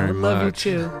love you very much. I love you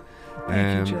too.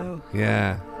 Thank you, Joe.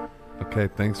 Yeah. Okay,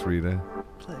 thanks, Rita.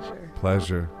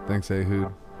 Pleasure. Thanks,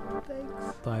 Ehud.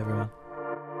 Thanks. Bye, everyone.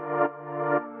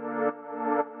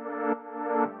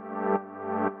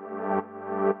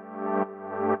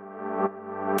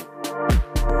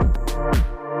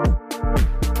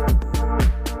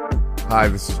 Hi,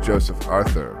 this is Joseph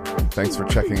Arthur. Thanks for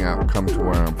checking out Come to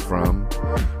Where I'm From.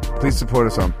 Please support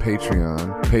us on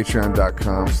Patreon,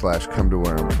 patreon.com/Come to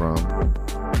Where I'm From.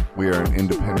 We are an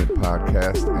independent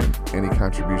podcast, and any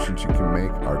contributions you can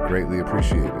make are greatly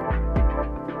appreciated.